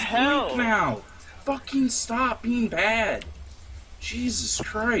 What I can the just hell? blink now. Fucking stop being bad. Jesus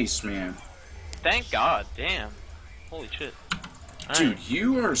Christ, man. Thank God, damn. Holy shit. Dude,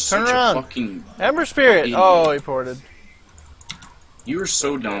 you are such around. a fucking... Ember Spirit. Idiot. Oh, he ported. You are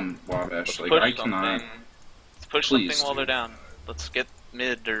so dumb, Wabash. Like, push I cannot... something. Let's push Please, something while dude. they're down. Let's get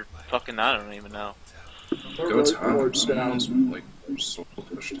mid or fucking, I don't even know. Go top. Someone's, like, solo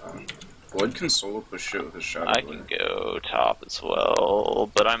push top. Blood can solo push shit with his shadow. I can go top as well,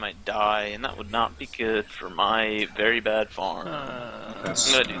 but I might die, and that would not be good for my very bad farm.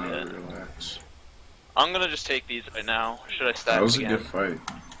 That's I'm gonna do that. relax. I'm gonna just take these right now. Should I stack That was a again? good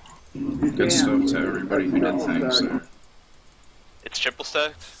fight. Good stuff to everybody who did things there. It's triple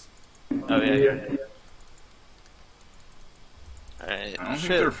stacked? Oh yeah. Alright. I don't think Shit.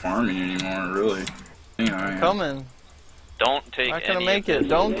 they're farming anymore, really. Yeah, I am. Coming. Don't take Not gonna any make of it. this.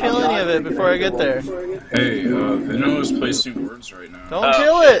 Don't kill any of it before I get there. Hey, Vino is placing words right now. Don't Oh,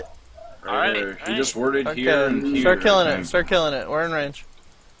 kill shit. it. Right Alright, there. He alright. just worded here and Okay, here. start killing I it. think. Start killing it. We're in range.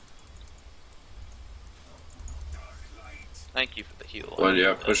 Thank you for the heal. Well,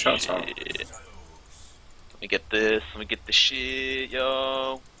 yeah, push out top. Shit. Let me get this. Let me get the shit,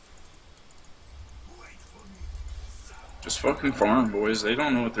 yo. Just fucking farm, boys. They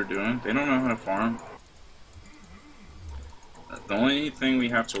don't know what they're doing. They don't know how to farm. The only thing we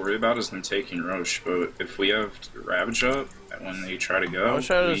have to worry about is them taking Roche, but if we have Ravage up when they try to I go,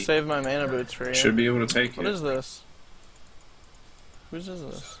 wish I would have we saved my mana boots for you. should be able to take What it. is this? Whose is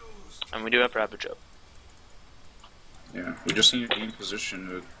this? And we do have Ravage up. Yeah, we just need to be in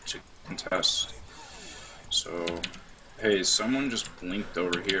position to contest. So, hey, someone just blinked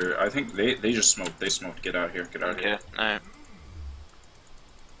over here. I think they just smoked. They smoked. Get out here. Get out Okay, here. alright.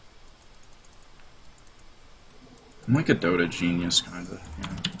 I'm like a Dota genius, kind of.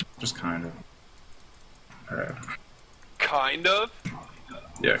 Yeah, just kind of. Alright. Kind of?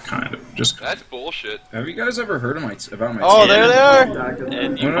 Yeah, kind of. Just. That's bullshit. Have you guys ever heard of about my Oh, team? there they are.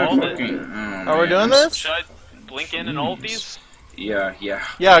 And you What did I called it. fucking... Are we doing this? Should I blink in all of these? Yeah, yeah.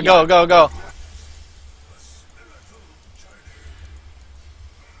 Yeah, go, go, go.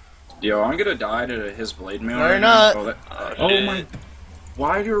 Yo, I'm gonna die to his blade mail. No, right you're now. not. Oh, Oh, oh shit. my...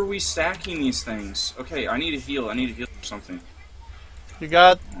 Why are we stacking these things? Okay, I need to heal. I need to heal or something. You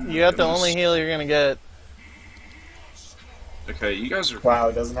got the goodness. only heal you're gonna get. Okay, you guys are... Wow,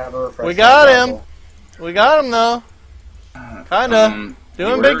 it doesn't have a refresh. We got him. We got him though. Kinda.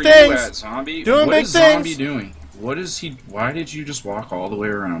 Doing where big are you things. at, Zombie? Doing What big is Zombie things. doing? What is he... Why did you just walk all the way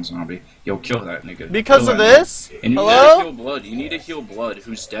around, Zombie? Yo, kill that nigga. Because Kill of that this? nigga. And you need to Hello? heal Blood. You need to heal Blood,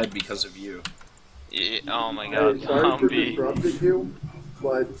 who's dead because of you. Yeah, oh my god, Hey, sorry for zombie. disrupting you,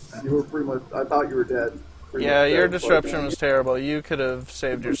 but you were pretty much. I thought you were dead. Pretty Yeah, much your dead, but- disruption was terrible. You could have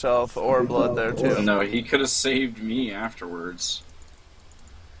saved yourself or blood there too. No, he could have saved me afterwards.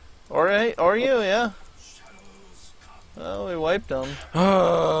 Or you, yeah. Well, we wiped them.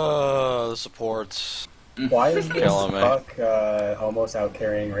 The supports. Why is this Killing me. fuck almost out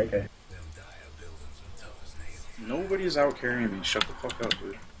carrying Reika? Nobody's out carrying me. Shut the fuck up,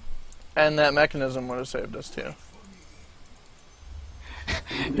 dude. And that mechanism would have saved us too.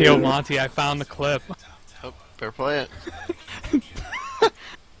 Yo, Monty, I found the clip. Oh, better play it.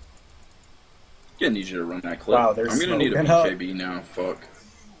 Yeah, I need you to run that clip. Wow, they're I'm gonna need a BKB now. Fuck.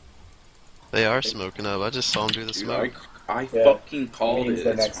 They are smoking up. I just saw them do the Dude, smoke. I Yeah. fucking called Means it. the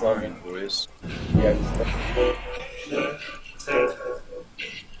It's next fine, level. boys. Yeah.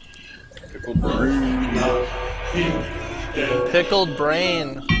 Pickled brain. Pickled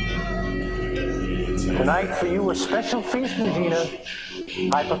brain. Tonight for you a special feast, Regina.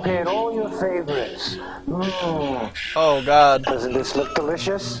 I prepared all your favorites. Oh God. Doesn't this look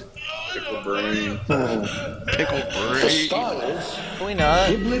delicious? Pickled brain. Pickled For brain. starters, Can we not?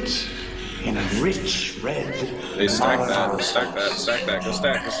 giblets in a rich red. They stack that. Stack that. Stack that. Go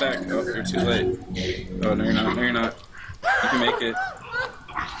stack. Go stack. Oh, you're too late. Oh, no, you're not. No, you're not. You can make it.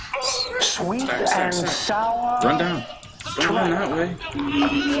 Sweet Stack, stack, and stack. sour. Run down. Don't run that way.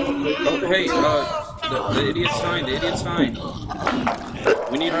 Oh, hey, the idiot's fine. The idiot's fine.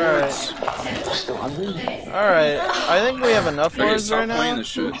 We need words. Still hungry? Alright, I think we have enough Okay, words stop right playing now. this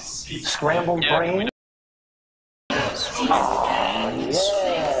shit. Scrambled brain?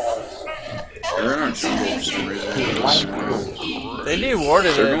 They're in our jungle for some reason. They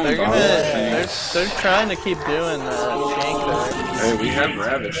dewarded They're it. going They're bottom, gonna. I think. They're trying to keep doing that gank there. Hey, we have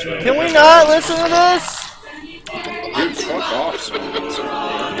Ravage though. Can we not listen to this? Dude, fuck off, so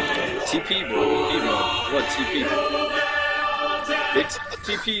TP, bro. TP, bro. What, TP? Big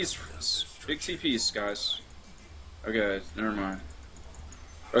TPs. Big TPs, guys. Okay, never mind.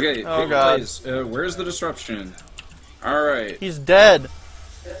 Okay, Oh, big God. plays. Where's the disruption? Alright. He's dead.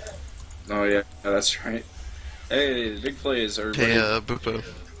 Oh, yeah, that's right. Hey, big plays, everybody. Hey, Boopo.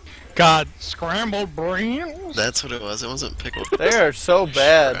 God, scrambled brains? That's what it was. It wasn't pickled. They are so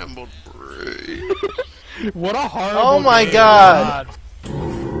bad. Scrambled brain. What a horrible Oh my game. God.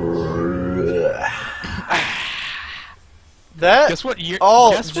 That Guess what year?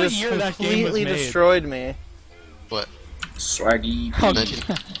 all Guess what just year that game was completely made? destroyed me. What? Swaggy.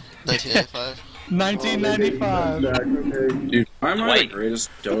 1995? 1995. Jack, okay. Dude, I'm the greatest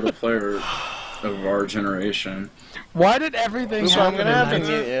Dota player of our generation. Why did everything So happen I'm gonna have to in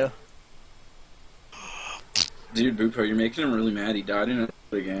mute you. Dude, Boopo, you're making him really mad. He died in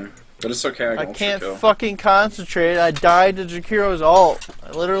the game. But it's okay, I I can can't kill. fucking concentrate. I died to Jakiro's ult.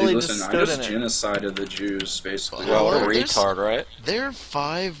 I literally Dude, just listen, I stood just in it. genocided the Jews, basically. Well, what a There's- retard, right? There are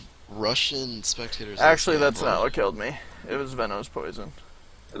 5 Russian spectators. Actually, in this that's game, not what killed me. It was Venom's poison.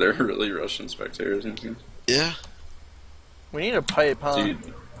 They're really Russian spectators. Yeah. We need a pipe, huh?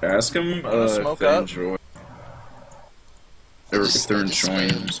 Dude, ask them Wanna if smoke they up? enjoy. I Or just- if they're I just enjoying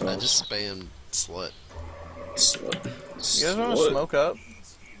spam- I themselves. just spam slut. Slut. You guys want to Slut. smoke up?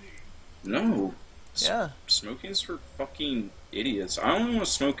 No. Yeah. Smoking's for fucking idiots. I only want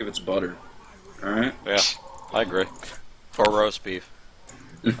to smoke if it's butter. Alright? Yeah, I agree. Or roast beef.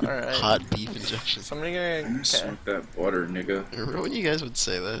 Alright. Hot beef injection. Somebody gonna. Okay. Smoke that butter, nigga. Remember when you guys would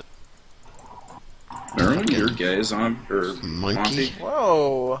say that? Remember when you're gay, or Monkey?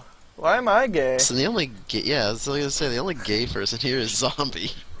 Whoa. Why am I gay? So the only gay, yeah, I was gonna say the only gay person here is Zombie.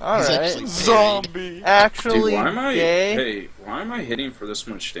 He's Alright. actually Zombie. Dude, Actually why am I gay Hey, why am I hitting for this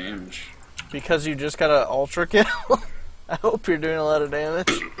much damage? because you just got an ultra kill. I hope you're doing a lot of damage.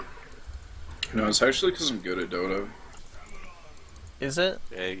 No, it's actually because I'm good at Dota. Is it?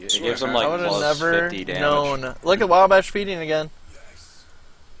 Yeah, it Swear gives them to like I would have plus never 50 damage. known. Look at Wabash feeding again.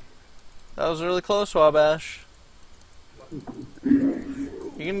 That was really close, Wabash.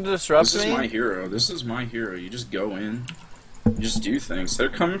 You can disrupt This is me? my hero. This is my hero. You just go in. You just do things. They're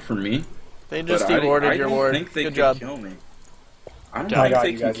coming for me. They just but dewarded I your don't ward. think they Good could job. kill me. I don't I think got they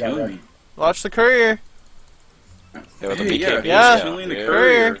you can guys, kill got me. Watch the courier. Yeah, with the Hey, BKB. Yeah. Who's killing the Yeah.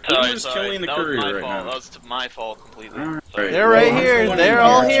 courier? Courier. Who's killing the courier right now? That was my fault completely. Alright. They're right Well, here. I'm They're playing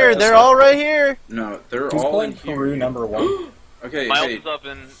all here. They're all right here. No, they're Who's all playing in here. Peru #1? Okay, My hey, ult is up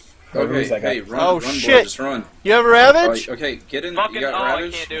in. okay, Who's that guy? hey, run, Oh, run, boy, shit. just run. You have a Ravage? Okay, get in. Fucking. You got Oh, I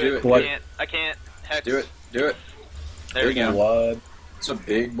Ravage? can't do Do it. it. I can't. Hex. Do it. Do it. There we go. Blood. It's a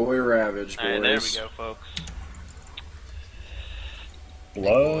big boy Ravage, boys. Alright, there we go, folks.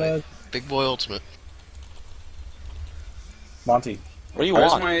 Blood. Big boy ultimate. Monty. What do you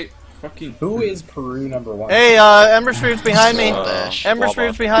Where's want? my fucking... Who is Peru #1? Hey, Ember Spirit's behind me. Wabash. Ember Wabash.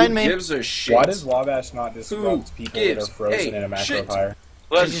 Spirit's behind Who me. gives a shit? Why does Wabash not disrupt people that are gives frozen a in a macro shit? fire?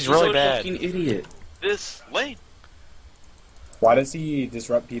 Well, He's really a bad. fucking idiot. This lane. Why does he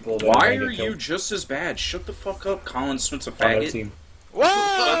disrupt people that Why get are you killed just as bad? Shut the fuck up, Colin Smith's a on their faggot. team?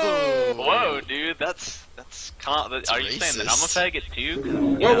 Whoa! Whoa, dude, are you saying that I'm a racist. faggot too? 'Cause,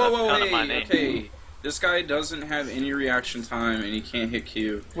 Whoa, yeah, whoa, whoa, that's kinda hey, my name. okay. This guy doesn't have any reaction time, and he can't hit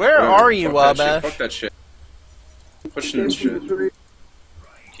Q. Where are you, Fuck that Wabash? shit, fuck that shit. Pushing this shit.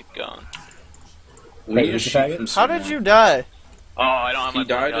 Keep going. We Wait, need a who's sheep the from How someone. did you die? Oh, I don't have my He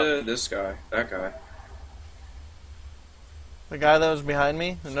died blade to up. this guy. That guy. The guy that was behind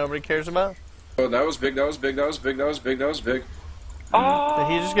me that nobody cares about? Oh, that was big, that was big, that was big, that was big, that was big. Oh,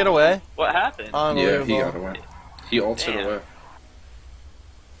 Did he just get away? what happened? Yeah, Unbelievable. he got away. He ulted Damn. away.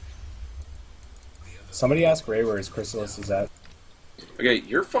 Somebody ask Ray where his Chrysalis is at. Okay,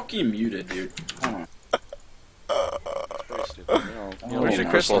 you're fucking muted, dude. Hold on. Where's your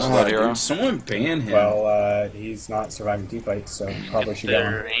my Chrysalis? God, dude. Someone ban him. Well, he's not surviving team fights, so probably should go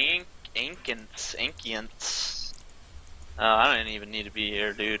They're on. Ancients. I don't even need to be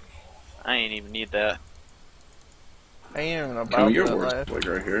here, dude. I ain't even need that. I ain't even Can about we get that wards life. like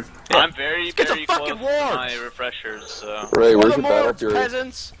right here? I'm very, get the very close fucking to wards! my refreshers, so... Ray, where's For your the battle morts, fury?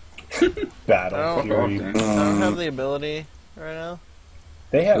 peasants! Battle Oh. Fury. I don't have the ability right now.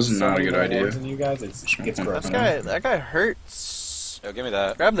 They have This is so not a many good more idea. wards than you guys. It gets gross. That guy hurts. Yo, give me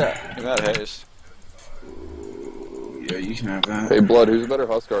that. Grab that. Give me that haze. Yeah, you can have that. Hey, Blood, who's a better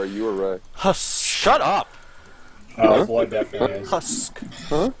Huskar, you or Ray? Husk. Shut up! Oh, Blood definitely is. Husk.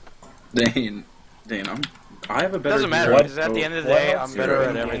 Dane, I have a better. Doesn't matter, Blood- because at the end of the Blood day, helps I'm better you at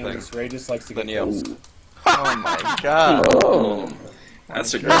in everything. games. Ray just likes to Than get you. kills. Oh my god. Oh,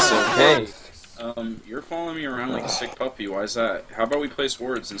 that's aggressive. Hey. You're following me around like a sick puppy. Why is that? How about we place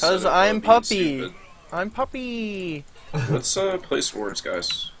wards instead Because of I'm being puppy. stupid? I'm puppy. Let's place wards,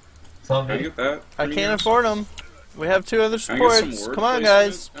 guys. Can I get that? I from you can't guys? afford them. We have 2 other Can I get some supports. word Come on, placement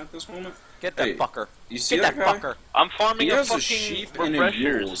guys. At this moment, Get that Hey, fucker. you see Get that that guy? fucker. I'm farming He a has fucking a sheep and a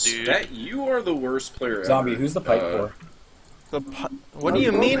refreshers, mules. dude. That you are the worst player Zombie, ever. who's the pipe for? What do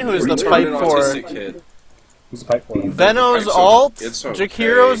you mean who's the retarded pipe autistic for? kid. Who's the pipe for? Veno's Pipe's alt? it's okay.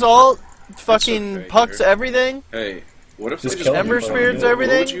 Jakiro's alt? Fucking okay, Puck's dude. everything? Hey, what if Just they kill just him Ember before Spirit's you do it. What would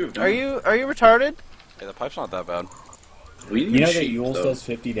everything? you have done? Are you retarded? Hey, the pipe's not that bad. We need You know that sheep, Yules though. does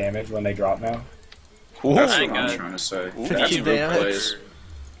 50 damage when they drop now? That's what I I'm got trying to say. 50 That's real damage. plays.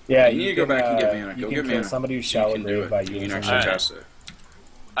 Yeah, You need to go back and get mana. You Go can get kill mana. somebody who's You shallow can do grave it. by You Yules. can and actually shit. cast it.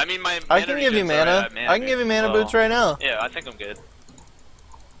 I mean, my I can give you mana. I can give you mana boots right now. Yeah, I think I'm good.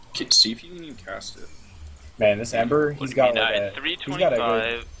 See if you can even cast it. Man, this Ember, he's got like a, he's got a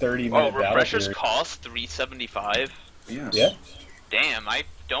good 325. 30-minute Oh, battle refreshers period. cost 375. Yes. Yeah. Damn, I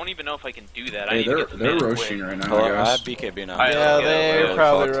don't even know if I can do that. I Hey, need to get the they're mana roshing quick. right now, Hello, I guys. have BKB now. Alright, Yeah, let's go. they're Really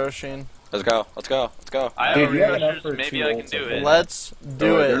probably fucked. roshing. Let's go. Let's go. Let's go. I Dude, have you have enough refreshers, for maybe 2 I can ults, do I think. it. Let's do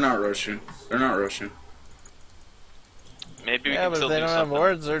They're it. not roshing. They're not roshing. Maybe we Yeah, can but still if they do don't have something.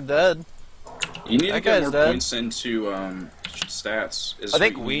 wards, they're dead. You need to That get guy's more dead. points into stats. Is I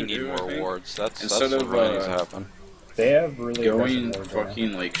think what we you need do, I more think. awards. That's Instead what of, really needs to happen. They have really Going aggressive wards right now.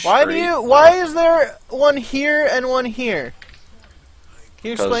 fucking like Why straight. why is there one here and one here?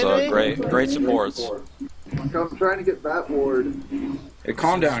 Can you Because explain to me? great supports. I'm trying to get that ward. Hey,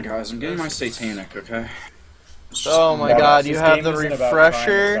 calm down, guys. I'm getting my satanic, okay? Oh my No, god, this you have game the isn't about trying, it's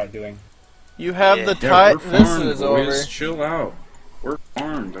refresher. about doing. You have Yeah. the Yeah, tide. we're This farmed, is boys. over. Chill out. We're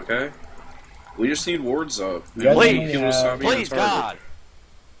farmed, okay? We just need wards up. You guys We only need people have- stop being Please, retarded. God!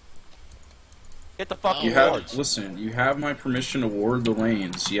 Get the fucking You have wards. listen. You have my permission to ward the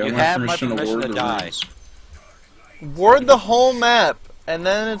lanes. You have You my have my permission to permission ward to the die. lanes. Ward the whole map, and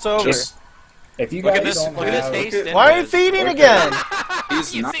then it's over. Just If you Look guys at this. don't Look at this have, haste. Why are you feeding Okay. again?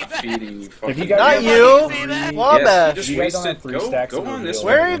 he's You not see that? feeding you. Fucking if you guys Not don't you. have three- Wabash. Yes, you You guys don't have just 3 wasted. stacks Go of on this reveal.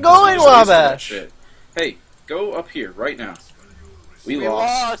 way. Where are you You going, just wasted that Wabash? shit. Hey, go up here right now. We We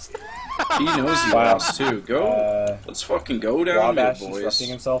lost. lost. He knows he Wow. lost too. Go. Let's fucking go down Wabash mid, disrupting boys.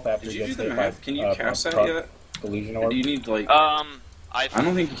 himself after Did he you do gets the hit by math? Can you cast that yet? Illusion Or orb. do you need like? I I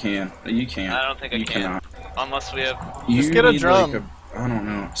don't think you can. You can't. I don't think I you can. Cannot. Unless we have. You Just get a need, drum. Like, I don't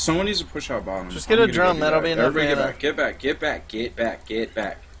know. Someone needs to push out bottom. Just get I'm a gonna drum, go do that'll that. be enough Everybody mana. get back. Get back. Get back. Get back. Get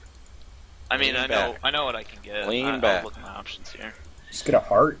back. I mean, Lean I back. know what I can get. Lean I'll back. look at my options here. Just get a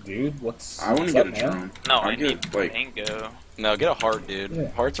heart, dude. What's I want what's to get up, a man? drum. No, I I need get like. Mango. No, get a heart, dude.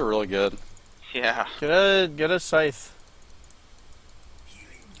 Yeah. Hearts are really good. Yeah. Get a scythe.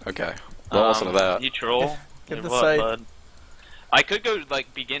 Okay. Don't listen to that. You troll. Get Or the what, scythe. bud? I could go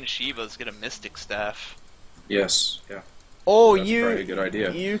like begin Shiva's, get a Mystic Staff. Yes. Yeah. Oh, That's probably a good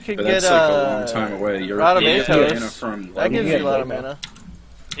idea. you could But get that's like a long time away. You're Rod of you get the Athos. mana from That level gives you a lot of Mega. mana.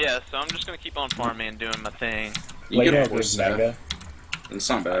 Yeah, so I'm just gonna keep on farming and doing my thing. You Later get a it force gives staff. Mega. It's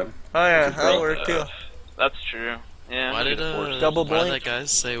not bad. Oh yeah, Great. that'll work too. That's true. Yeah. Why did Double why did blink. that guy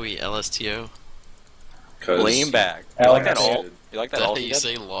say we LSTO? Cause Lean back. You Alex like that said- alt? You like that Did alt? you you get?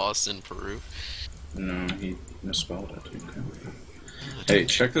 say lost in Peru? No, he misspelled it. Hey,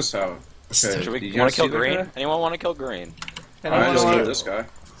 check this out. Okay, Should we do you want guys to kill see that green? guy? Anyone want to kill green? Alright, just Anyone kill this guy.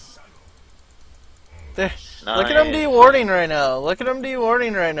 There. Look at him dewarding right now. Look at him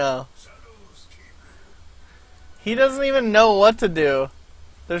dewarding right now. He doesn't even know what to do.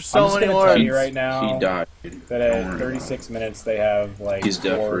 There's so many I'm just gonna wards. tell you right now He died. that at 36 minutes they have like He's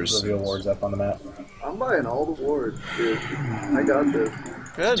dead for his reveal sins. wards up on the map. I'm buying all the wards, dude. I got this.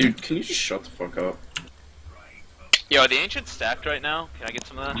 Good. Dude, can you just shut the fuck up? Yo, are the ancients stacked right now? Can I get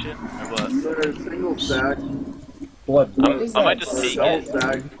some of that shit? Or what? They're single stack. What is I might that? just take Double it.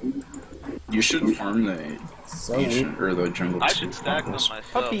 stack. You should farm the ancient or the jungle. I should stack them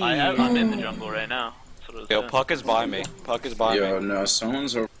myself. Puppy. I'm in the jungle right now. That's what it was Yo, saying. Puck is by me. Puck is by Yo, me. no,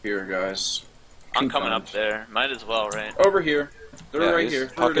 someone's over here, guys. I'm coming up Confirmed. there. Might as well, right? Over here. They're Yeah, right he's- here.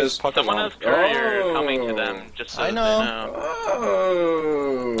 Puck There it is- is. Puck is Someone on. else courier Oh. coming to them, just so I that know. they know.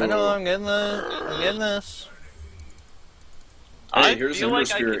 Oh. I know. I'm getting this. I'm getting this. Hey, I here's feel Ember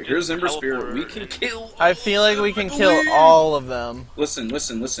like I Spirit. could Here's just Ember Spirit. teleport. We can kill. I feel like we can kill all of them. Listen.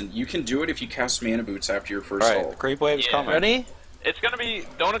 You can do it if you cast Mana Boots after your first Alright, the ult. creep wave's Yeah. coming. Ready? It's gonna be.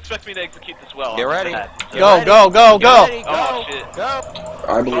 Don't expect me to execute this well. Get I'm ready. bad. Get Go, ready. go, go, Get go. ready, Oh go. shit. Go. I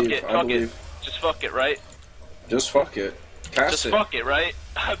Fuck believe. it. I Fuck it. believe. Just fuck it, right? Just fuck it. Cast Just it. fuck it, right?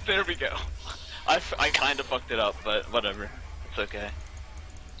 There we go. I kind of fucked it up, but whatever. It's okay.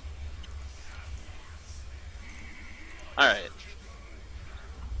 Alright.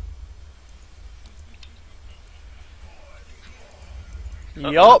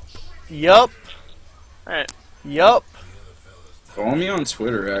 Yup. Yup. Alright. Yup. Follow me on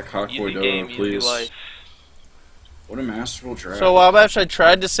Twitter at Easy game, Cockboydota, easy please. life. What a masterful draft. So, Wabash, I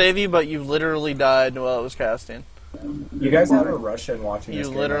tried to save you, but you literally died while it was casting. You guys have a Russian watching You this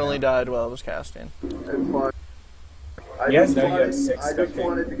game literally right now. died while it was casting. It's fine. You guys know you have 6 I just spectators.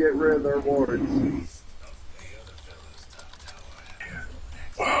 wanted to get rid of their wards.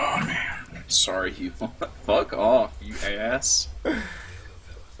 Sorry, you. Fuck off, you ass.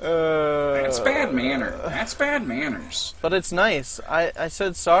 That's bad manner. That's bad manners. But it's nice. I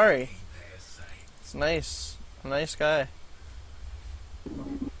said sorry. It's nice. A nice guy.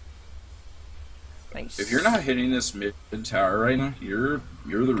 Nice. If you're not hitting this mid tower right now, you're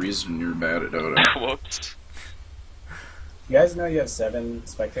the reason you're bad at Dota. Whoops. You guys know you have 7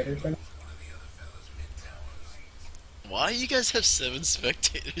 spectators right now? Why you guys have 7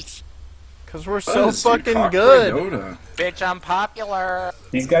 spectators? Because we're so Buzz, dude, fucking Cockboy good. Dota. Bitch, I'm popular.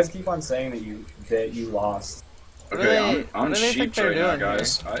 These guys keep on saying that you lost. What do Okay, they- I'm what do they think sheeped they're right now, doing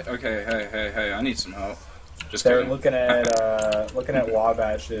guys. Okay, hey, I need some help. Just They're kidding. looking at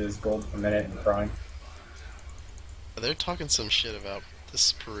Wabash's gold per minute and crying. They're talking some shit about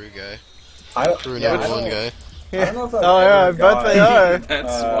this Peru guy. Peru yeah, number 1 guy. I don't know if I've Oh yeah, I ever bet they are.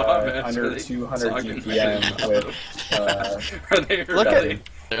 That's Wabash. under Are they 200 talking GPM with Are they Look at- really?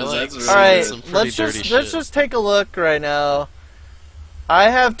 They're like That's All right, some pretty let's dirty just shit. take a look right now. I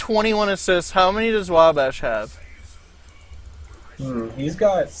have 21 assists. How many does Wabash have? he's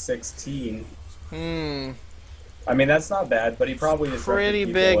got 16. Hmm. I mean that's not bad, but he probably is Pretty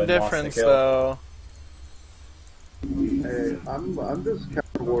big difference though. Hey, I'm just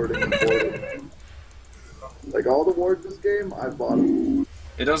counter warding and warding. Like all the wards this game, I bought them.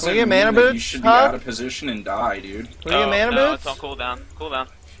 It doesn't Can we get mean mana that you boots, should be Hawk? out of position and die, dude. Can we get mana no, boots? it's on cooldown. Cooldown.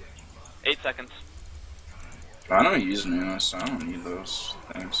 8 seconds. I don't use mana, so I don't need those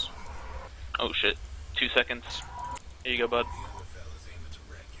things. Oh shit. 2 seconds. Here you go, bud.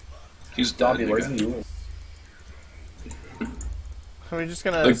 He's dead, Dobby, where's nigga. the Yule? Are we just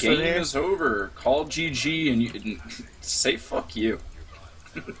gonna The sit game here? is over. Call GG and you say fuck you.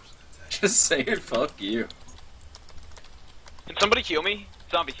 Just say fuck you. Can somebody heal me?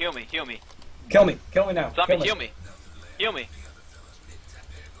 Zombie, heal me. Heal me. Kill me now. Zombie, Kill heal me. Heal me.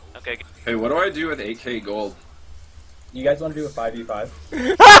 Okay. Hey, what do I do with 8k gold? You guys want to do a 5v5?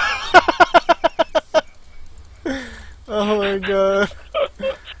 Oh my god.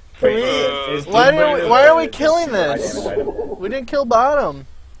 Wait, We- is why Doom why are we the killing super high this? damage item? We didn't kill bottom.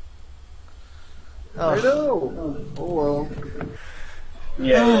 I Oh. know. Oh well.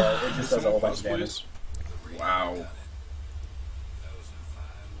 Yeah, it just does a whole bunch of damage. Wow.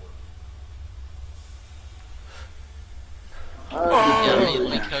 Yeah, let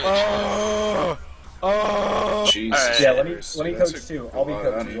me coach. Jesus. Alright. Yeah, let me Christ, coach that's too. I'll be a lot.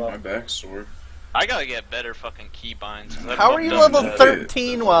 coach I as need well. my back sore. I gotta get better fucking keybinds. 'cause I've How are you done level that.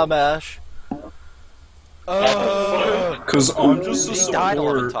 13, Wabash? Cause I'm just a He died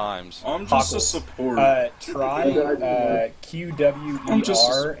 11 support. times. I'm just a Cockles. support. Try I'm just a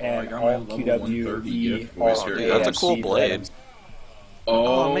QWER I and got my Alt level 130 gift voice here. QWE. Dude, that's a cool blade.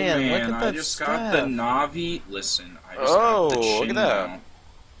 Oh, Oh, man, look at I that just got the staff. Navi. Listen, I just Oh, got the look at chin that. now.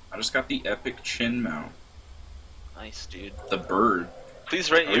 I just got the epic chin mount. Nice, dude. The bird. Please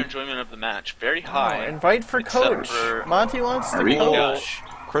rate your enjoyment of the match. Very high. Invite for except coach. for- Monty wants to Are we coach.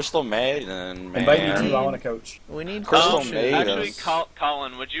 Crystal Maiden, man. Invite me too. I want to coach. We need Crystal coaches. Maiden. Actually,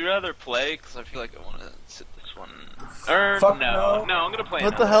 Colin, would you rather play? Because I feel like I want to sit this one. Or Fuck no, no. I'm gonna play.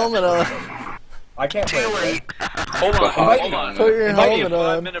 Put the another. helmet on. I can't play. Hold on, Invite hold me. on. Put your Give me a helmet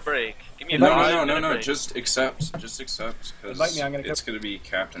on. 5-minute break. Give me a No, 5-minute no. break. Just accept. Just accept. Invite Because me, I'm gonna it's gonna be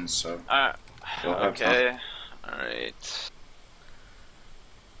captain, so. Okay. Alright.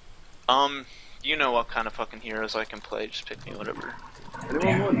 You know what kind of fucking heroes I can play. Just pick me, whatever.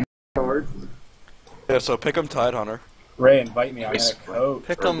 Anyone want cards? Yeah, so pick him Tidehunter. Ray, invite me. I'm gonna coach.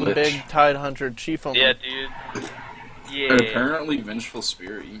 Pick 'em big Tide Hunter Chief 'em. Yeah, dude. Yeah. Apparently, Vengeful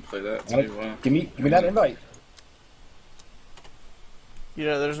Spirit. You can play that too. Give me that invite.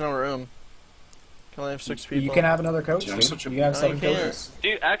 Yeah, there's no room. Can only have 6 people. You can have another coach. Dude, I'm Dude. such a- You can have No, 7 you can't. coaches.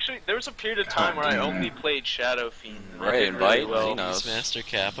 Dude, actually, there was a period of time where I only played Shadow Fiend. and I Right, did really invite well. Xenos. Master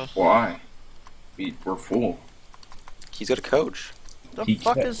Kappa. Why? We're full. He's got a coach. The He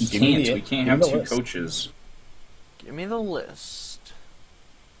fuck can't- is... We Give me can't. the- We can't give have me the 2 list. coaches. Give me the list.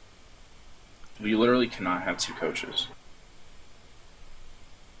 We literally cannot have 2 coaches.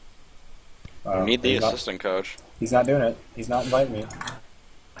 We need the he's not- assistant coach. He's not doing it. He's not inviting me.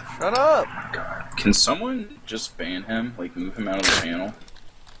 Shut up! Can someone just ban him? Like, move him out of the channel?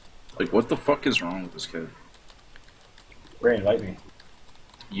 Like, what the fuck is wrong with this kid? Ray, invite me.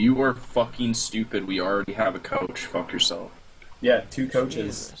 You are fucking stupid. We already have a coach. Fuck yourself. Yeah, 2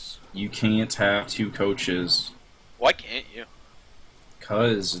 coaches. Jesus. You can't have 2 coaches. Why can't you?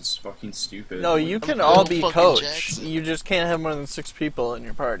 Cause it's fucking stupid. No, you can all be coach. You just can't have more than 6 people in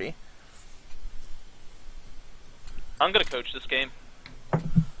your party. I'm gonna coach this game.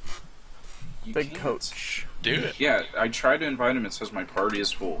 You Big can't. coach. Do it. Yeah, I tried to invite him. It says my party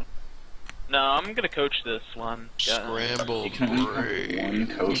is full. No, I'm gonna coach this one. Scrambled. You can only have 1 You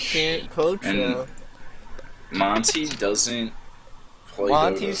coach. can't coach And now. Monty doesn't play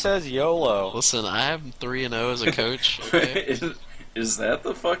Monty Dota. says YOLO. Listen, I am 3-0 as a coach. Okay? is that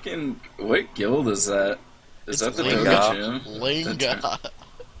the fucking... What guild is that? Is that the Linga. Dota gym? Linga.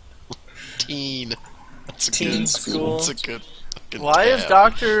 Teen. That's a Teen good school. That's a good fucking Why is tab.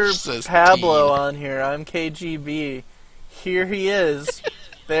 Dr. Says Pablo teen. on here? I'm KGB. Here he is.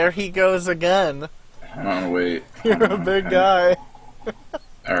 There he goes again. Hold on, wait. You're a big guy.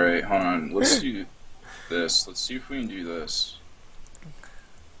 Alright, hold on. Let's do this. Let's see if we can do this.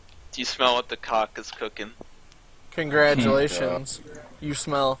 Do you smell what the cock is cooking? Congratulations. You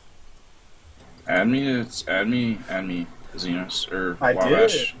smell. Add me, Xenos, or I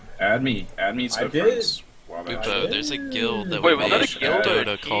Wabash. did. Add me I to did. friends. Wabash. Lupo, there's a guild that Wait, we was made that a guild or a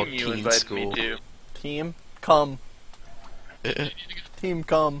Dota called team you Teen invited School. me to? Team, come. Team,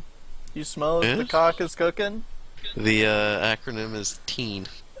 come. You smell if the cock is cooking? The acronym is TEEN.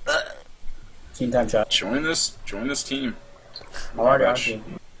 Team time chat. Join this team. I'm already on Wabash. team.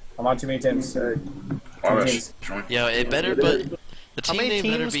 I'm on too many teams. Wabash, join. Yo, it better, but the How team many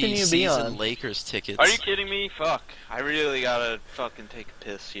name better teams be can you be Season on? Lakers tickets. Are you kidding me? Fuck. I really gotta fucking take a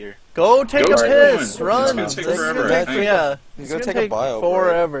piss here. Go take Go a take piss. one. Run. It's gonna take It's forever, gonna I take- think. yeah. He's It's gonna gonna take a take bio break.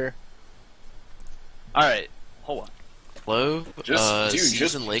 forever. Alright, hold on. Hello? Just, dude, Season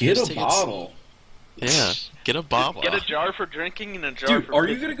just Lakers get a tickets? bottle. Yeah, get a bottle. Get a jar for drinking and a jar Dude, for are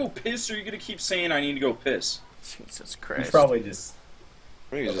you pissing. gonna go piss or are you gonna keep saying I need to go piss? Jesus He's Christ. probably just.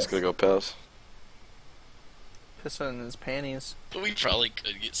 I think he's just gonna go piss. Pissing in his panties. We probably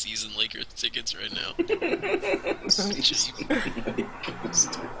could get Season Lakers tickets right now.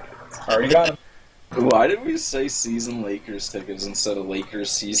 Already got him. Why did we say season Lakers tickets instead of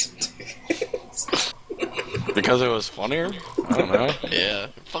Lakers season tickets? Because it was funnier? I don't know. Yeah.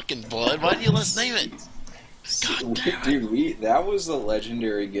 Fucking blood. Why do you let's name it? God damn it. Dude, that was the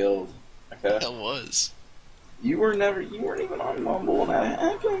legendary guild. Okay. That was. You weren't even on Mumble when that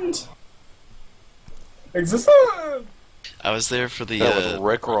happened. I was there for the That was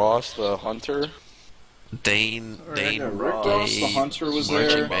Rick Ross, the hunter. Dane Rick Ross, the hunter, was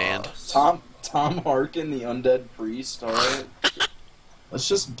marching there. band. Tom Harkin, the undead priest. All right. Let's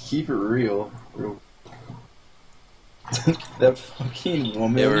just keep it real. That fucking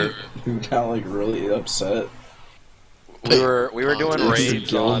woman who got like really upset. We were doing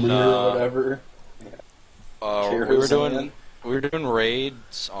raids on or whatever. we were doing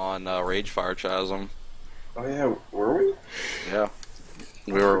raids on Rage Fire Chasm. Oh yeah, were we? Yeah,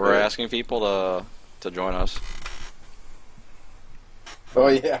 we were asking people to join us. Oh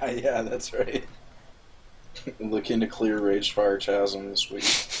yeah, that's right. Looking to clear Rage Fire Chasm this week.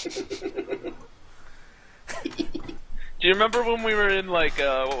 Do you remember when we were in like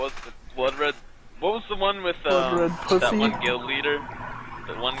what was the Blood Red? What was the one with Blood Red that Pussy? one guild leader?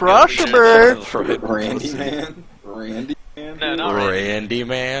 The one Frosherberg! Randy Man? Randy Man? No, not Randy. Randy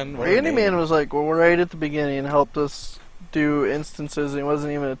Man. Randy Man was like right at the beginning and helped us do instances. And he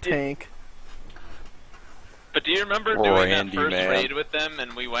wasn't even a tank. But do you remember doing Randy that first Man. raid with them,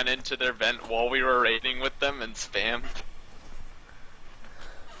 and we went into their vent while we were raiding with them and spammed?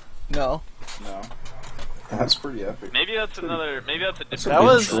 No. No. That's pretty epic. Maybe that's another. Maybe that's a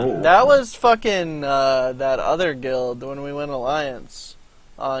different. That was fucking that other guild when we went Alliance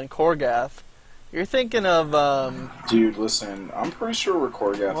on Korgath. You're thinking of Dude, listen, I'm pretty sure we're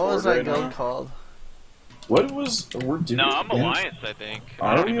Korgath. what was that right guild now. called? What was we're doing? No, I'm Alliance, I think. I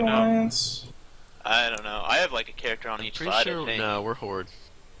Are don't we even know. Alliance? I don't know. I have like a character on each Pretty side. sure. I think. No, we're Horde.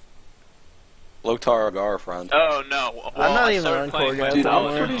 Lotar Agar, friend. Oh no! Well, I'm not I even started on playing Korgath Dude, I'm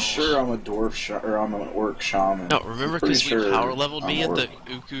anymore. pretty sure I'm a dwarf or I'm an orc shaman. No, remember Pretty because we sure power leveled me I'm at the orc.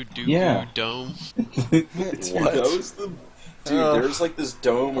 Uku Duku Yeah. Dome? Dude, that was the... Dude, Oh, there's like this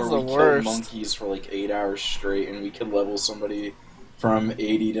dome where that's we the killed worst. monkeys for like 8 hours straight, and we could level somebody from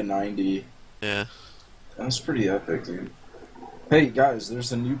 80 to 90. Yeah. That was pretty epic, dude. Hey guys,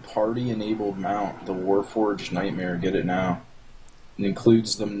 there's a new party-enabled mount, the Warforged Nightmare. Get it now. It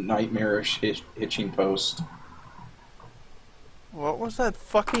includes the nightmarish hitching post. What was that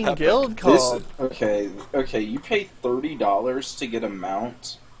fucking guild called? Okay, you pay $30 to get a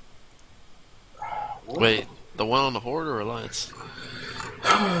mount. What? Wait, the one on the Horde or Alliance?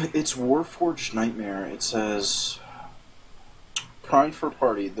 It's Warforged Nightmare. It says... Prime for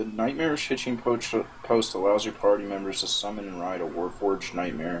party. The Nightmarish hitching post allows your party members to summon and ride a Warforged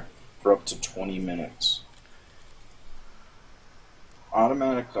Nightmare for up to 20 minutes.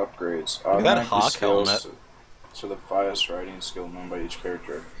 Automatic upgrades. Automatic Hawk skills helmet. to the highest riding skill known by each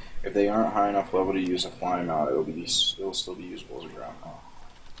character. If they aren't high enough level to use a flying mount, it'll still be usable as a ground mount.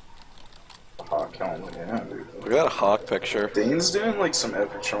 The Hawk helmet, yeah, dude. Look at that Hawk picture. Dane's doing like some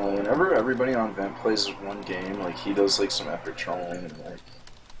epic trolling. Whenever everybody on Vent plays one game, like he does like some epic trolling and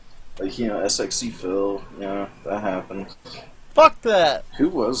like you know, SXEPHIL, yeah, that happens. Fuck that! Who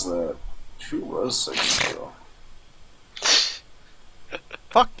was that? Who was SXEPHIL?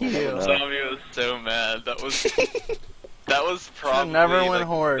 Fuck you! Tommy was so mad. That was probably never went like,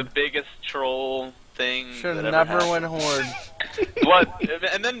 Horde. the biggest troll thing. Should that have ever never went happened. Horde. Blood,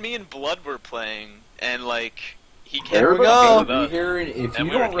 and then me and Blood were playing, and like he kept Everybody go. should be here, and if And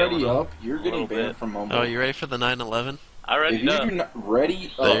you we were don't ready killing up, you're a getting little banned bit. from Mumble. Oh, you ready for the 9/11? I read If you it do not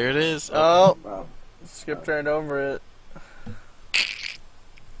ready up, There it is. Oh, wow. skipped right over it.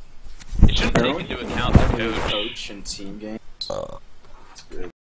 You shouldn't take into account the coach. Coach and team games.